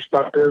that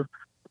perspective.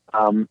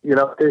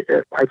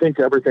 I think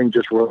everything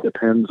just really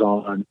depends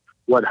on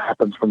what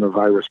happens from the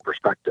virus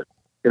perspective.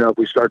 If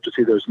we start to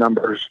see those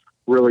numbers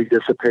really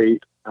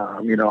dissipate,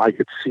 I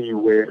could see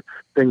where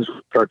things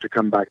start to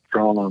come back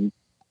strong.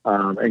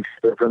 And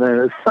then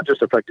it's not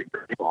just affecting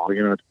baseball,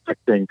 it's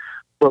affecting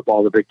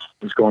football, the big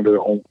teams going to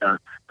their own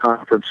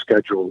conference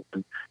schedule,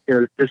 and,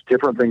 just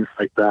different things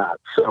like that.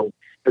 So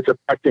it's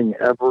affecting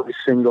every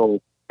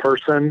single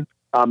person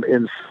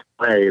in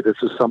some way. This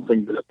is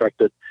something that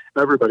affected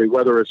everybody,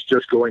 whether it's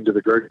just going to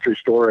the grocery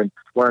store and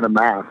wearing a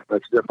mask.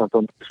 That's different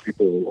from most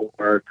people,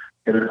 or,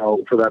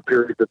 for that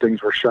period that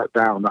things were shut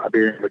down, not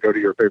being able to go to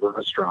your favorite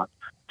restaurant.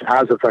 It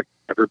has affected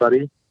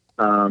everybody.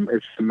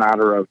 It's a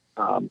matter of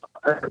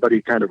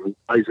everybody kind of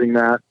realizing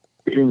that,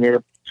 being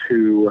able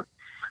to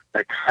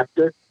accept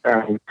it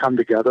and come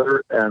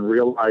together and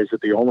realize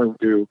that the only way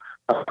to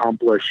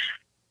accomplish,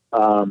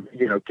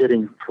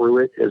 getting through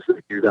it is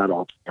to do that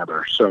all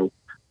together. So,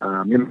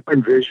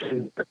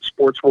 envision that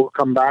sports will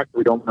come back.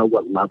 We don't know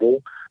what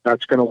level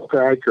that's going to look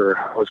like or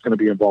how it's going to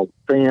be involved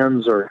with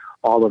fans or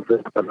all of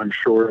that, but I'm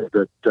sure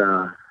that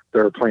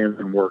there are plans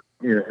and work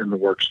in the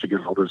works to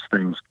get all those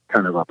things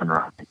kind of up and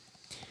running.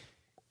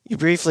 You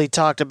briefly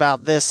talked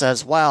about this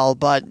as well,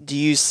 but do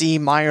you see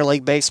minor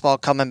league baseball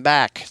coming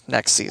back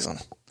next season?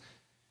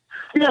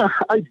 Yeah,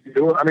 I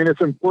do. I mean, it's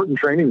an important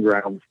training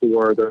ground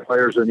for the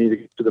players that need to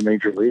get to the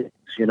major leagues.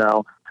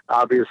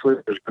 Obviously,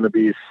 there's going to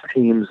be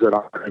teams that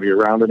aren't going to be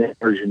around in it.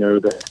 As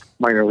that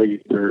minor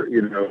leagues are,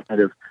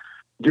 kind of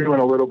doing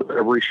a little bit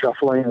of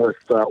reshuffling with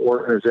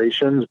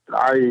organizations.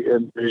 I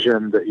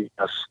envision that,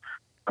 yes,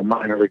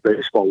 minor league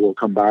baseball will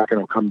come back, and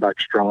it'll come back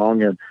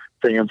strong. And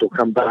fans will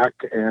come back.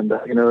 And,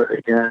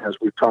 again, as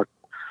we've talked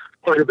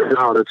quite a bit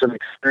about, it's an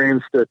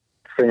experience that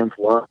fans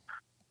love.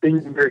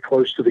 Being very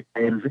close to the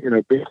game,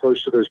 being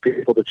close to those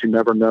people that you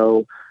never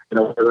know,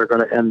 where they're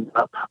going to end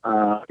up,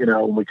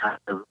 and we kind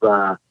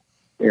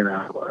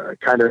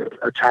of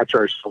attach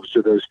ourselves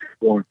to those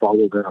people and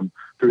follow them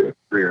through their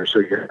career. So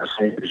yeah,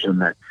 I envision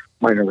that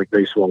minor league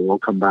baseball will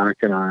come back,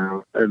 and I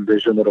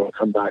envision that it'll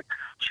come back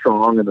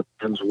strong, and the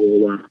fans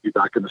will be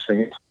back in the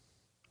stands.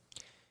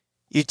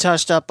 You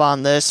touched up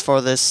on this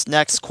for this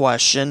next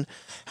question.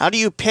 How do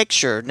you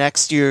picture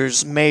next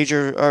year's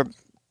minor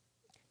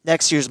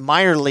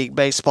league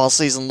baseball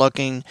season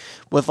looking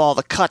with all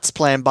the cuts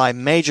planned by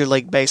Major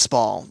League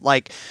Baseball?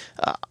 I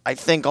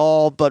think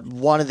all but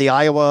one of the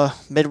Iowa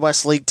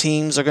Midwest League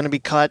teams are going to be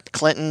cut,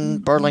 Clinton,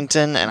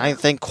 Burlington, and I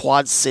think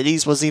Quad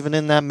Cities was even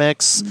in that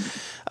mix.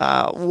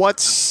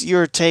 What's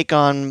your take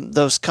on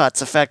those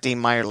cuts affecting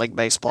minor league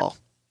baseball?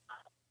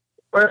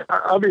 Well,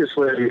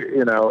 obviously, at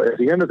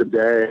the end of the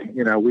day,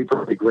 we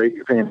provide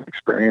great fan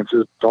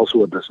experiences. It's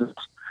also a business.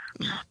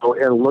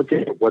 So, and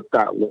looking at what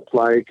that looked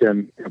like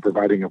and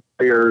providing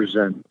players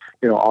and,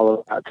 all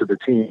of that to the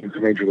teams,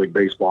 Major League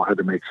Baseball had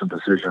to make some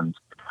decisions.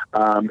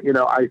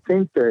 I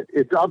think that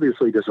it's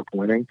obviously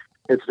disappointing.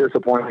 It's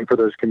disappointing for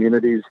those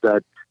communities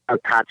that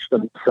attach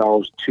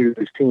themselves to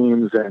these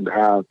teams and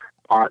have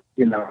bought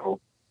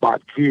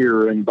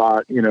gear and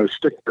bought,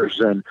 stickers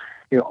and,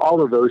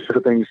 all of those sort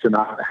of things, to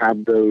not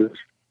have those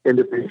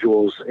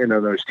individuals,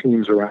 those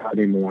teams around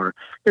anymore.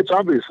 It's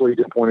obviously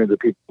disappointing to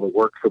people that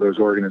work for those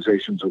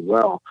organizations as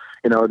well.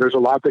 There's a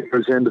lot that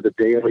goes into the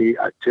daily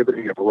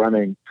activity of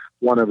running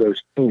one of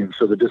those teams.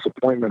 So the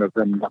disappointment of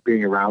them not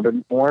being around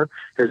anymore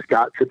has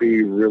got to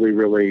be really,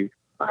 really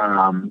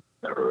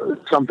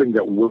something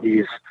that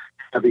weighs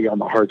heavy on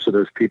the hearts of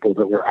those people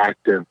that were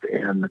active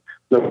in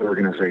the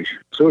organization.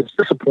 So it's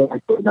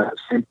disappointing from that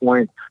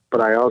standpoint,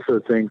 but I also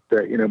think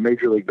that,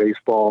 Major League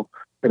Baseball,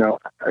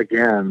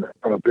 again,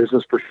 from a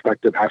business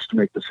perspective, has to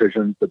make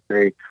decisions that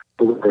they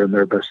believe are in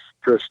their best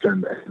interest,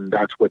 and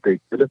that's what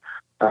they did.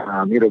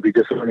 It'll be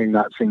disappointing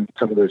not seeing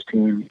some of those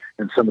teams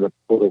and some of the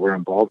people that were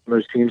involved in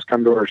those teams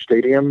come to our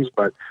stadiums,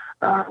 but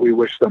we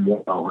wish them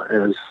well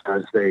as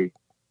they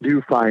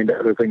do find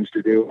other things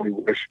to do. We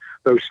wish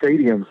those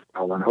stadiums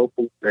well, and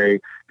hopefully they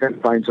can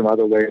find some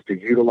other ways to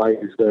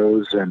utilize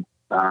those and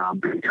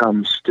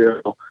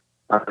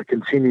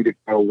continue to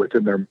go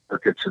within their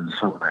markets in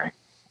some way.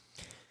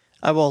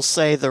 I will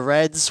say the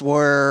Reds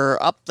were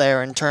up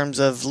there in terms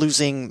of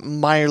losing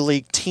minor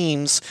league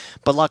teams,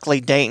 but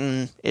luckily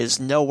Dayton is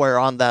nowhere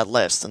on that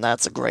list, and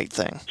that's a great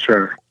thing.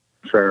 Sure.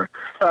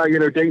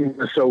 Dayton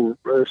is so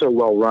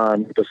well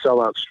run, the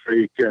sellout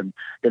streak, and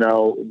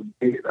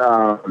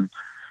the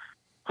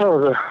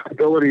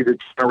ability to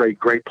generate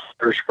great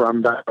players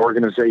from that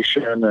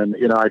organization,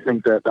 and I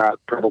think that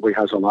probably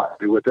has a lot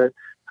to do with it.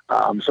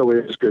 So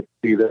it is good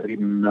to see that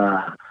Dayton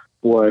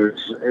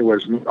was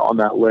on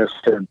that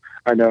list, and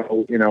I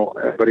know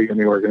everybody in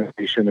the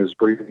organization is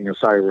breathing a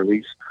sigh of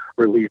relief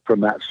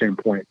from that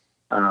standpoint.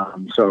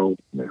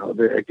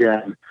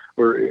 Again,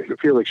 we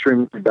feel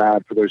extremely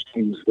bad for those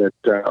teams that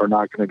are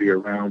not going to be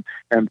around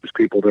and those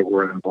people that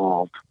were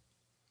involved.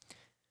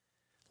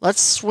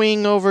 Let's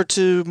swing over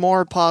to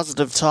more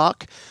positive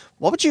talk.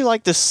 What would you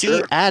like to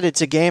see added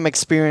to game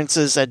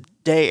experiences at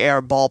Day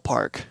Air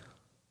Ballpark?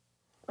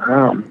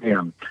 Oh,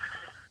 man.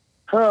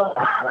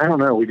 I don't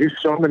know. We do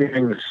so many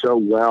things so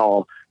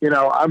well.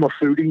 I'm a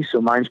foodie,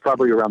 so mine's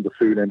probably around the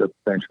food end of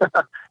things.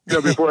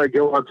 Before I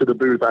go up to the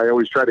booth, I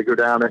always try to go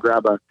down and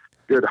grab a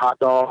good hot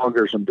dog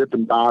or some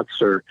Dippin'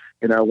 Dots or,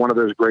 one of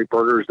those great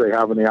burgers they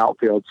have in the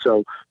outfield.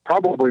 So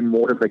probably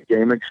more than the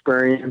game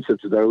experience,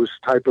 it's those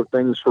type of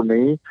things for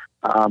me,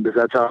 because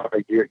that's how I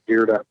get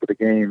geared up for the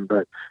game.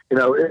 But,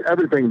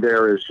 everything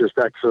there is just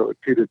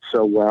executed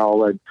so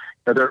well, and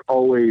they're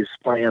always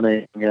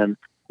planning, and,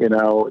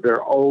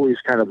 they're always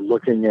kind of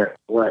looking at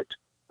what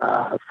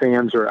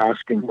fans are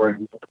asking for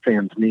and what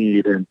fans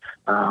need. And,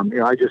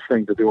 I just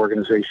think that the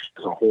organization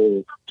as a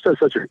whole does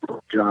such a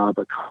good job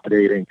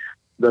accommodating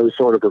those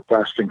sort of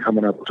requests and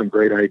coming up with some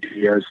great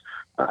ideas.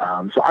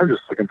 So I'm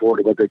just looking forward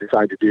to what they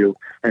decide to do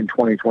in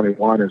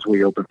 2021 as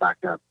we open back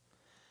up.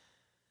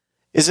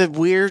 Is it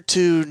weird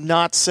to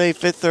not say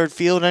Fifth Third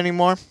Field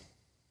anymore?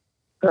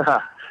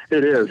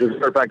 It is. As a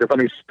matter of fact, the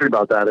funny story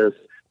about that is,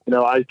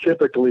 I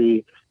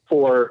typically,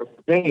 for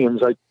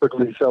games, I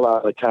typically fill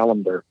out a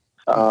calendar.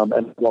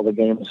 And all the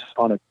games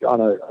on a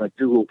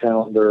Google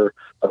Calendar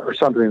or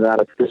something like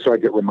that, just so I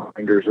get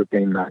reminders of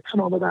game nights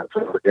and all of that,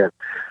 so I forget.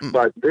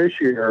 But this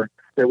year,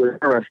 it was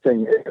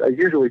interesting. I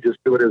usually just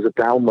do it as a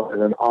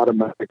download and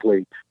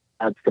automatically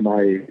adds to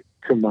my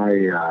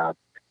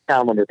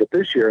calendar. But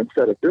this year,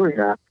 instead of doing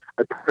that,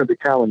 I printed the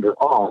calendar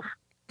off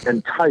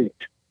and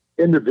typed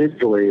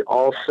individually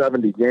all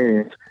 70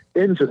 games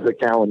into the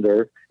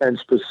calendar and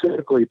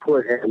specifically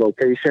put a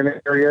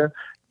location area,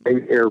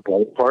 Day Air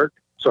Ballpark,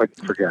 so I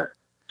can forget.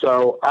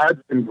 So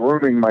I've been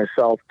grooming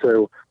myself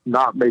to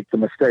not make the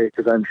mistake,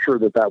 because I'm sure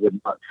that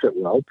would not sit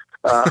well,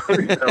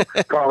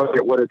 calling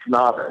it what it's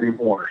not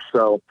anymore.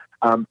 So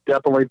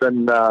definitely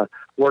been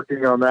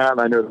working on that,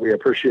 and I know that we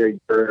appreciate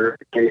their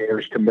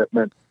KA's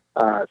commitment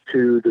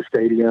to the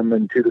stadium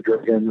and to the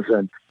Dragons,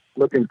 and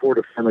looking forward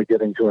to finally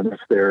getting to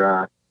announce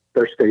their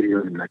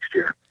stadium next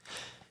year.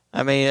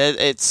 I mean,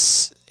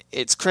 it's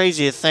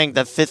crazy to think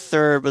that Fifth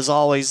Third was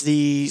always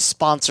the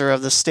sponsor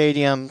of the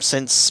stadium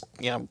since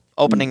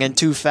opening in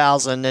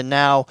 2000, and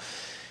now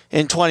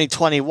in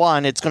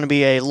 2021 it's going to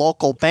be a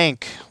local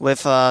bank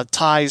with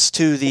ties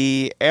to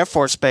the Air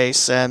Force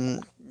Base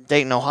and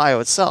Dayton,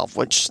 Ohio itself,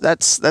 which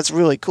that's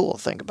really cool to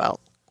think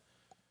about.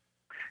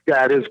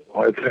 Yeah, it is.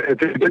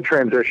 It's a good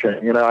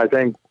transition. I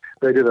think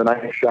they did a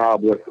nice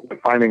job with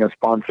finding a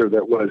sponsor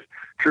that was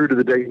true to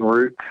the Dayton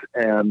roots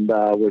and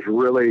was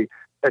really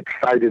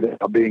excited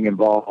about being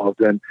involved.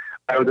 And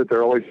I know that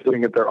they're always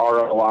looking at their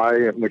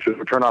ROI, which is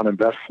return on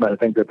investment. I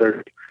think that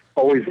there's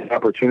always an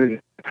opportunity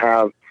to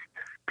have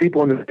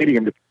people in the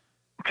stadium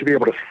to be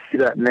able to see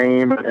that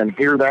name and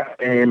hear that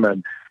name,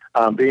 and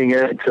being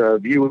able to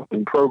view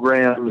in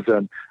programs.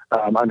 And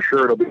I'm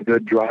sure it'll be a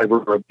good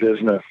driver of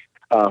business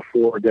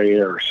for Day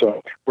Air.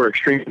 So we're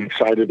extremely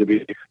excited to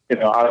be,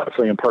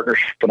 obviously in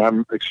partnership, and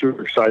I'm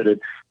super excited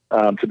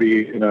to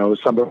be,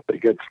 somebody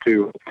that gets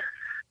to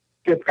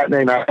get that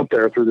name out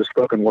there through the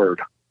spoken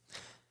word.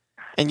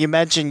 And you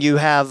mentioned you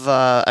have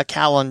a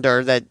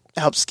calendar that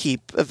helps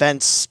keep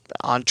events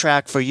on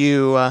track for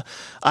you.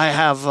 I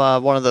have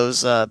one of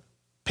those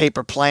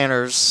paper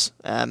planners.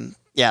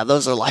 Yeah,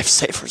 those are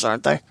lifesavers,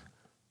 aren't they?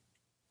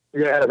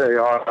 Yeah, they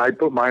are. I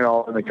put mine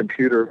all in the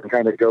computer and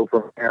kind of go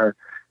from there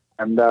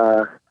and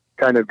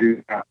kind of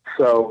do that.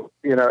 So,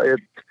 it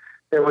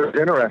was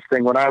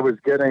interesting when I was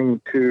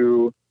getting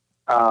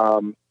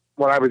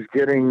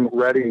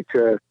ready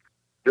to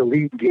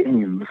delete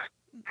games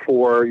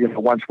for,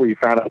 once we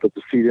found out that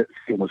the season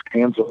was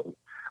canceled,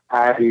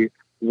 I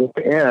went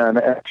in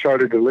and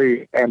started to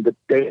delete, and the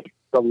date,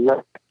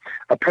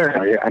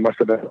 apparently I must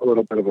have been a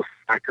little bit of a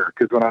slacker,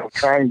 because when I was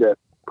trying to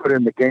put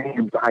in the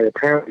games, I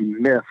apparently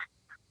missed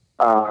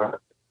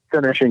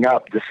finishing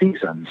up the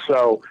season.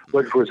 So,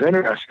 which was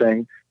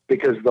interesting,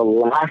 because the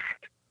last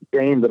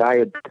game that I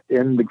had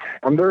in the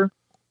calendar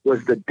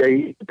was the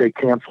day they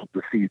canceled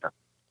the season.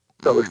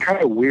 So it was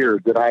kind of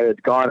weird that I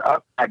had gone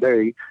up that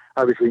day,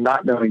 obviously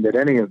not knowing that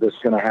any of this is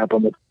going to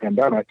happen with the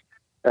pandemic,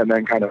 and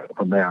then kind of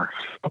from there.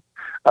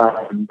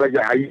 But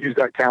yeah, I use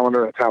that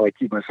calendar. That's how I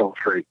keep myself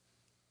straight.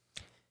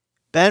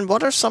 Ben,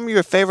 what are some of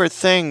your favorite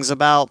things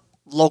about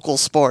local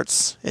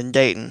sports in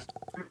Dayton?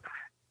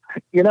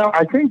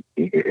 I think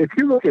if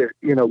you look at,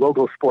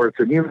 local sports,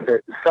 and you look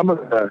at some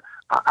of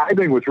I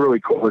think what's really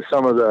cool is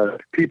some of the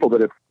people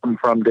that have come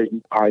from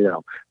Dayton,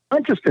 Ohio,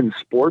 not just in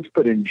sports,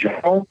 but in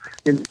general.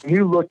 And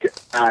you look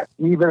at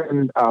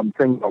even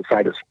things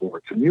outside of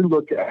sports, and you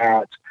look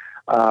at,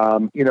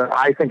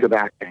 I think of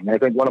acting. I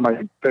think one of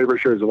my favorite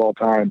shows of all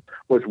time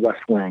was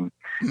West Wing.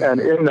 And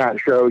in that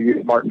show, you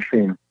have Martin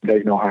Sheen,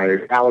 Dayton,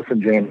 Ohio,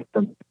 Allison James.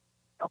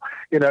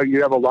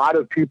 You have a lot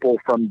of people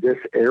from this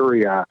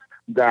area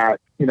that,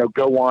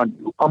 go on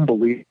to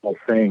unbelievable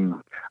things.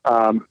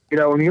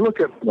 When you look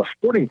at from a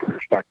sporting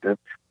perspective,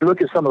 you look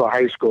at some of the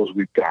high schools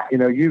we've got.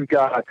 You've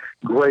got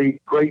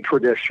great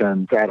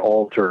traditions at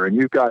Alter, and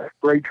you've got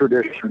great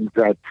traditions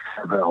at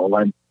Seville,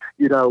 and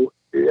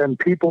and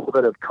people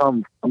that have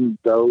come from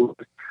those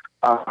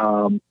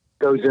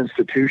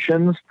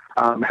institutions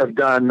have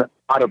done a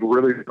lot of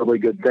really, really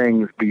good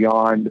things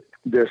beyond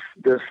this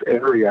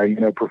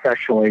area,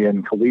 professionally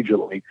and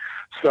collegiately.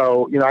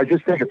 So, I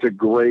just think it's a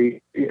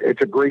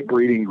great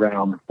breeding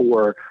ground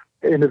for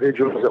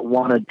individuals that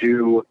want to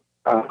do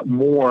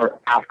more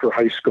after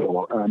high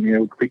school.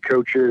 Great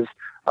coaches,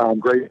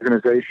 great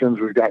organizations.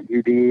 We've got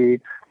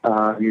UD.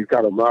 You've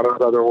got a lot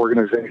of other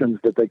organizations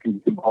that they can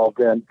be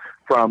involved in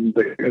from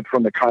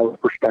the college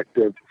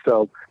perspective.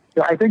 So,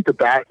 I think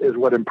that is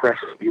what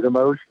impresses me the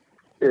most,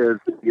 is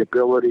the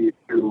ability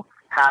to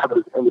have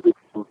those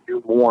individuals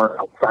do more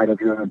outside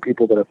of you, and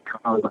people that have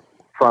come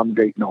from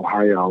Dayton,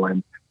 Ohio.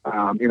 And,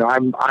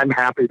 I'm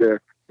happy to,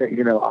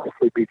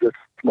 obviously be just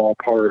a small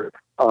part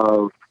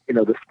of,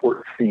 the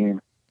sports scene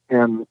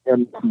and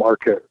the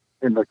market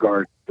in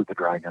regard to the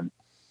Dragon.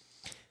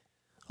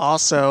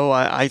 Also,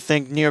 I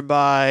think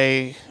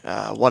nearby,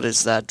 what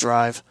is that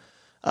drive?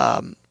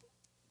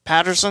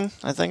 Patterson.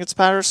 I think it's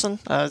Patterson.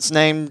 It's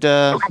named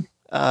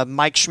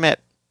Mike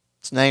Schmidt.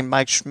 It's named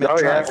Mike Schmidt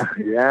Drive.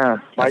 Yeah.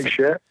 Mike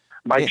Schmidt.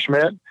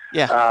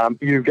 Yeah.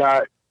 You've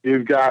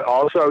got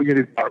also,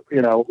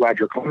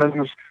 Roger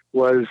Clemens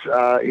was,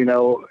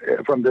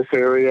 from this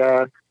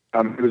area.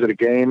 He was at a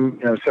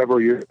game,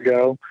 several years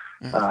ago.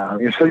 So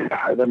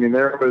yeah, I mean,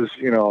 there was,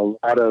 a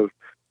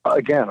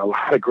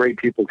lot of great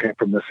people came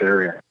from this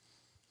area,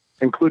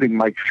 including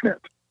Mike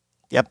Schmidt.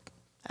 Yep,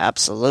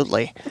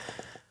 absolutely.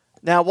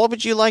 Now, what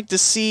would you like to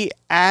see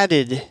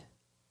added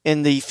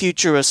in the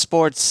future of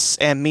sports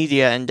and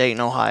media in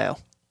Dayton, Ohio?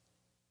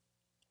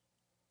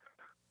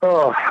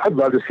 Oh, I'd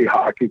love to see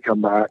hockey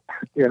come back.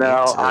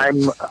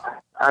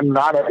 I'm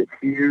not a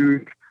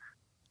huge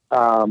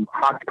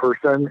hockey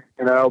person,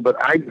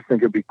 but I just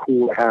think it'd be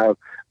cool to have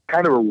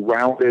kind of a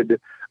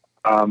rounded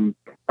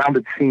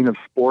rounded scene of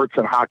sports,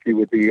 and hockey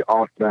would be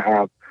awesome to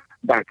have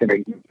back in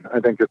Dayton. I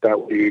think that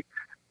would be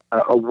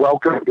a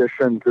welcome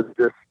addition to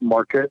this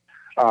market,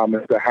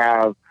 is to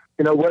have,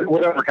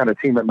 whatever kind of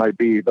team it might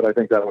be, but I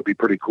think that would be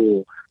pretty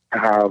cool to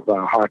have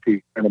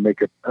hockey and to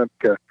make a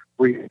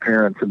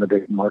reappearance in the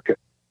Dayton market.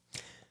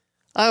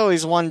 I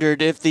always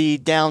wondered if the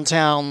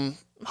downtown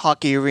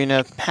hockey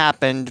arena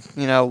happened,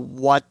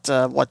 what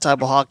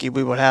type of hockey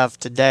we would have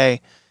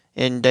today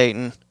in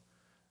Dayton.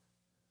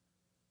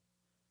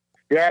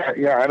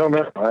 Yeah, I don't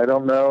know. I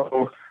don't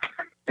know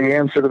the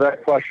answer to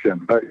that question,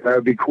 but that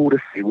would be cool to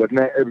see, wouldn't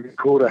it? It'd be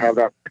cool to have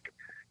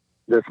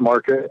this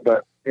market,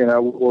 but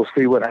we'll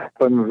see what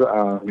happens.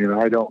 I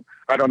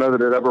don't know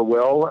that it ever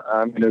will.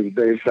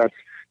 That's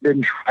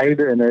been tried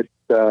and it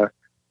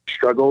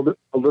struggled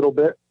a little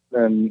bit,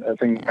 and I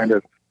think kind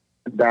of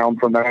down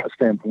from that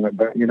standpoint.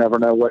 But you never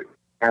know what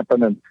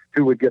happened and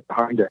who would get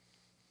behind it.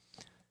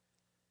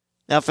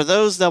 Now, for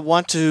those that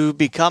want to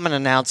become an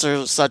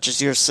announcer, such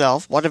as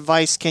yourself, what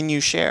advice can you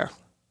share?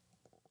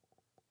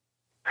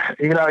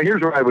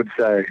 Here's what I would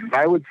say.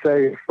 I would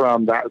say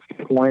from that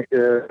point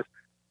is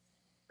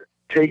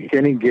take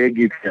any gig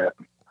you get.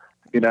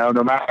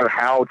 No matter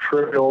how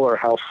trivial or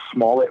how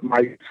small it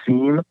might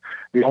seem,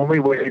 the only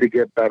way to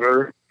get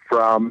better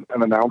from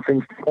an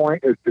announcing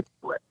standpoint is to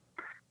do it.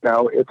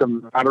 Now, it's a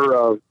matter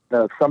of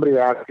if somebody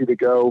asks you to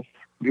go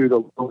do the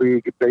Little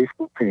League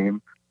baseball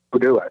team, go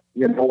do it.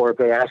 Or if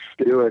they ask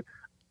you to do it,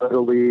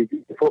 Little League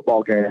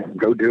football game,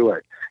 go do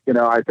it.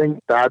 I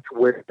think that's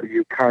where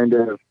you kind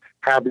of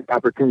have the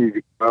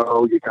opportunity to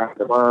go, you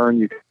kind of learn,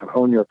 you kind of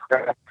hone your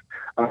craft.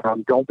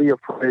 Don't be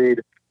afraid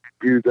to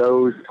do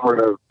those sort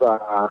of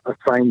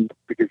assignments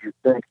because you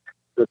think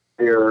that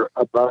they're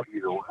above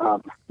you.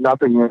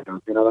 Nothing is.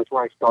 That's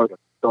where I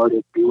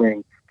started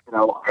doing,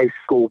 high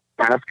school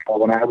basketball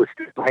when I was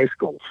still in high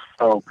school.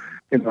 So,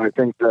 I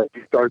think that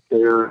you start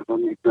there and then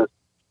you just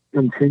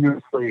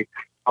continuously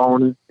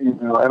own,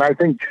 and I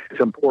think it's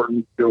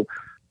important to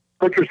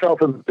put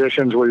yourself in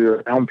positions where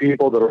you're around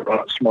people that are a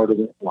lot smarter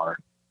than you are,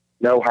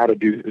 know how to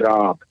do the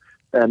job,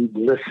 and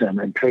listen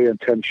and pay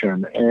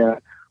attention and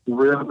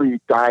really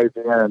dive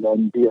in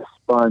and be a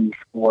sponge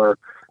for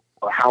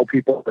how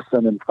people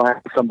listen and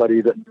find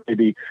somebody that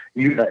maybe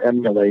you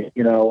emulate,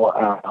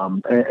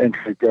 and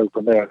to go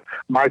from there.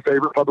 My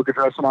favorite public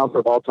address announcer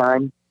of all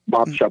time,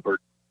 Bob Shepard.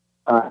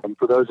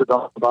 For those that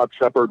don't know Bob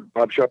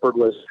Shepard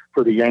was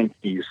for the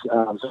Yankees.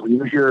 So when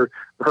you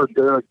heard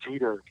Derek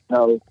Jeter,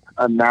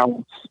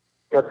 announce,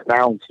 it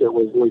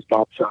was always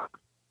Bob Shepard.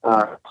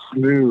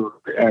 Smooth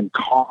and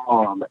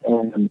calm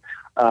and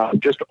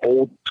just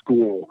old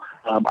school.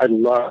 I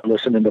love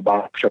listening to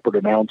Bob Shepard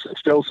announce.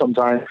 Still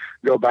sometimes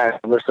go back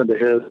and listen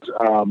to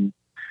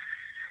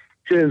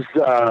his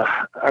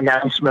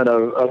announcement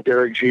of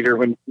Derek Jeter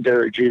when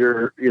Derek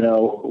Jeter,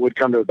 would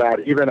come to the bat.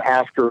 Even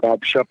after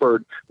Bob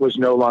Shepard was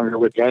no longer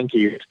with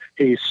Yankees,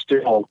 he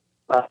still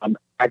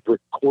had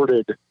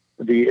recorded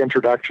the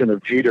introduction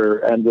of Jeter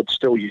and would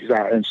still use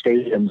that in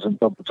stadiums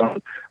until the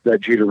time that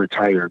Jeter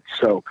retired.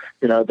 So,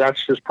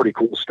 that's just pretty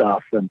cool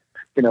stuff. And,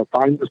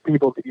 find those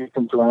people that you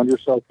can surround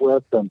yourself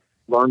with and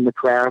learn the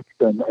craft.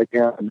 And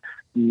again,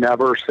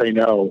 never say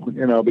no,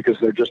 because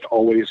there are just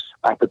always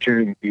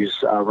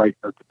opportunities right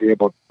there to be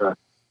able to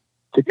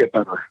get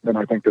better. And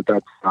I think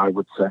that's, I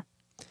would say.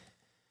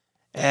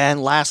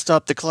 And last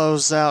up to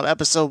close out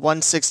episode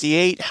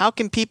 168, how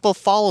can people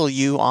follow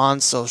you on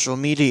social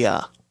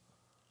media?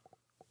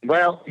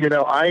 Well,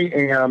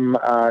 I'm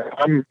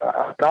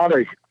not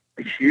a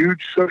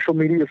huge social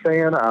media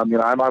fan.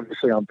 I'm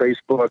obviously on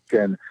Facebook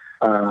and,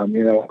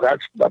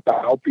 that's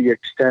about the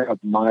extent of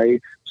my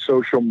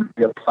social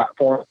media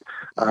platform.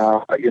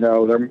 They're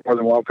more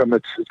than welcome.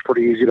 It's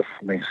pretty easy to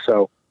find me.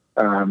 So,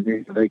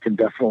 they can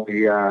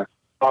definitely,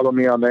 follow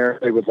me on there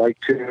if they would like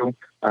to.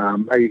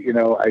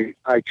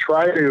 I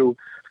try to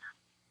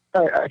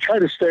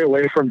stay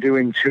away from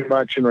doing too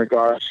much in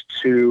regards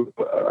to,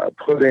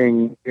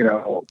 putting,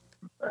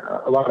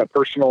 a lot of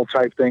personal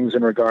type things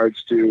in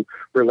regards to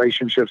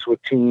relationships with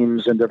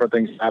teams and different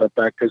things to that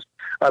effect, because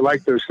I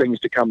like those things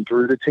to come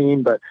through the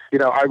team. But,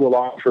 I will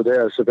offer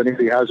this. If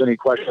anybody has any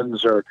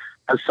questions or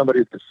has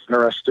somebody that's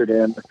interested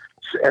in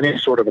any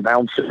sort of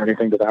announcement or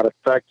anything to that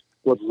effect,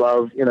 would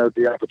love,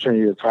 the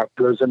opportunity to talk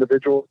to those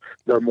individuals,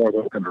 they're more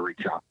than welcome to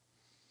reach out.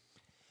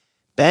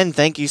 Ben,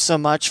 thank you so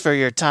much for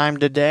your time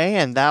today,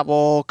 and that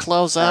will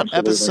close out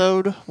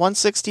episode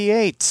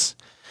 168.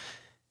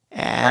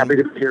 And happy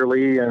to be here,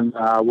 Lee, and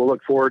we'll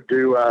look forward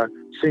to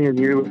seeing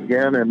you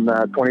again in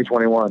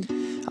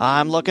 2021.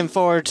 I'm looking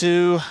forward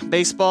to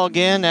baseball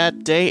again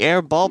at Day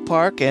Air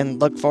Ballpark, and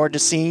look forward to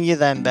seeing you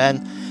then,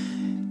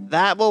 Ben.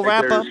 That will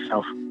wrap up.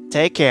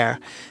 Take care.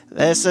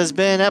 This has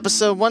been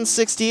episode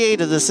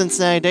 168 of the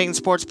Cincinnati Dayton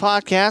Sports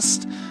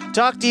Podcast.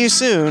 Talk to you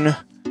soon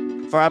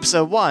for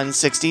episode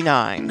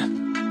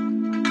 169.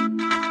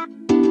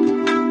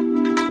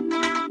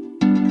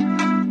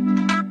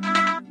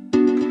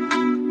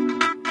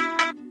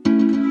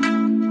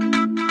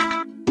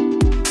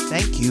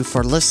 Thank you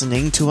for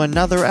listening to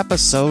another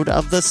episode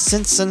of the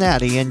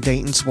Cincinnati and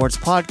Dayton Sports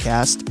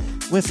Podcast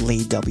with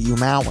Lee W.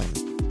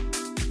 Mowen.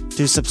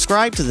 To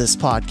subscribe to this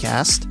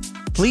podcast,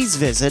 please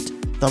visit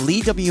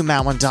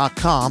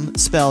theleewmowen.com,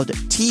 spelled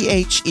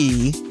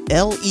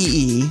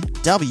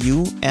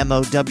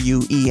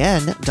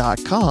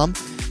TheLeewmowen.com,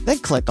 then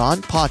click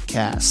on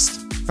Podcast.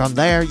 From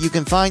there, you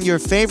can find your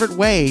favorite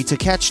way to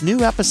catch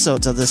new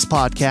episodes of this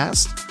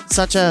podcast,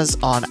 such as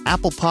on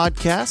Apple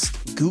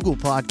Podcast, Google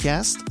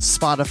Podcast,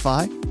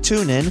 Spotify,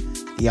 TuneIn,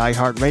 the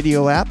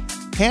iHeartRadio app,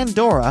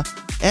 Pandora,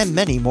 and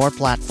many more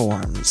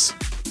platforms.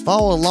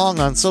 Follow along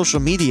on social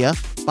media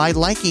by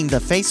liking the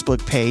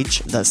Facebook page,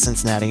 the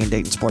Cincinnati and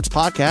Dayton Sports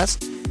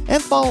Podcast,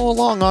 and follow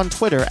along on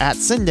Twitter at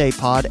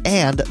CinDayPod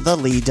and the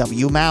Lee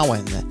W.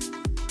 Mowen.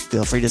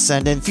 Feel free to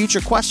send in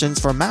future questions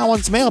for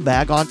Mowen's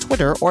Mailbag on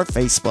Twitter or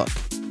Facebook.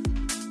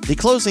 The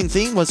closing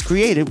theme was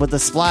created with the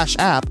Splash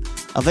app,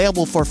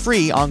 available for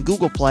free on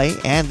Google Play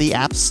and the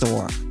App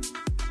Store.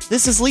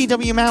 This is Lee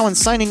W. Mowen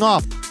signing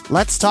off.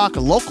 Let's talk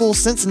local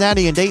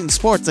Cincinnati and Dayton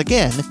sports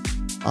again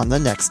on the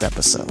next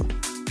episode.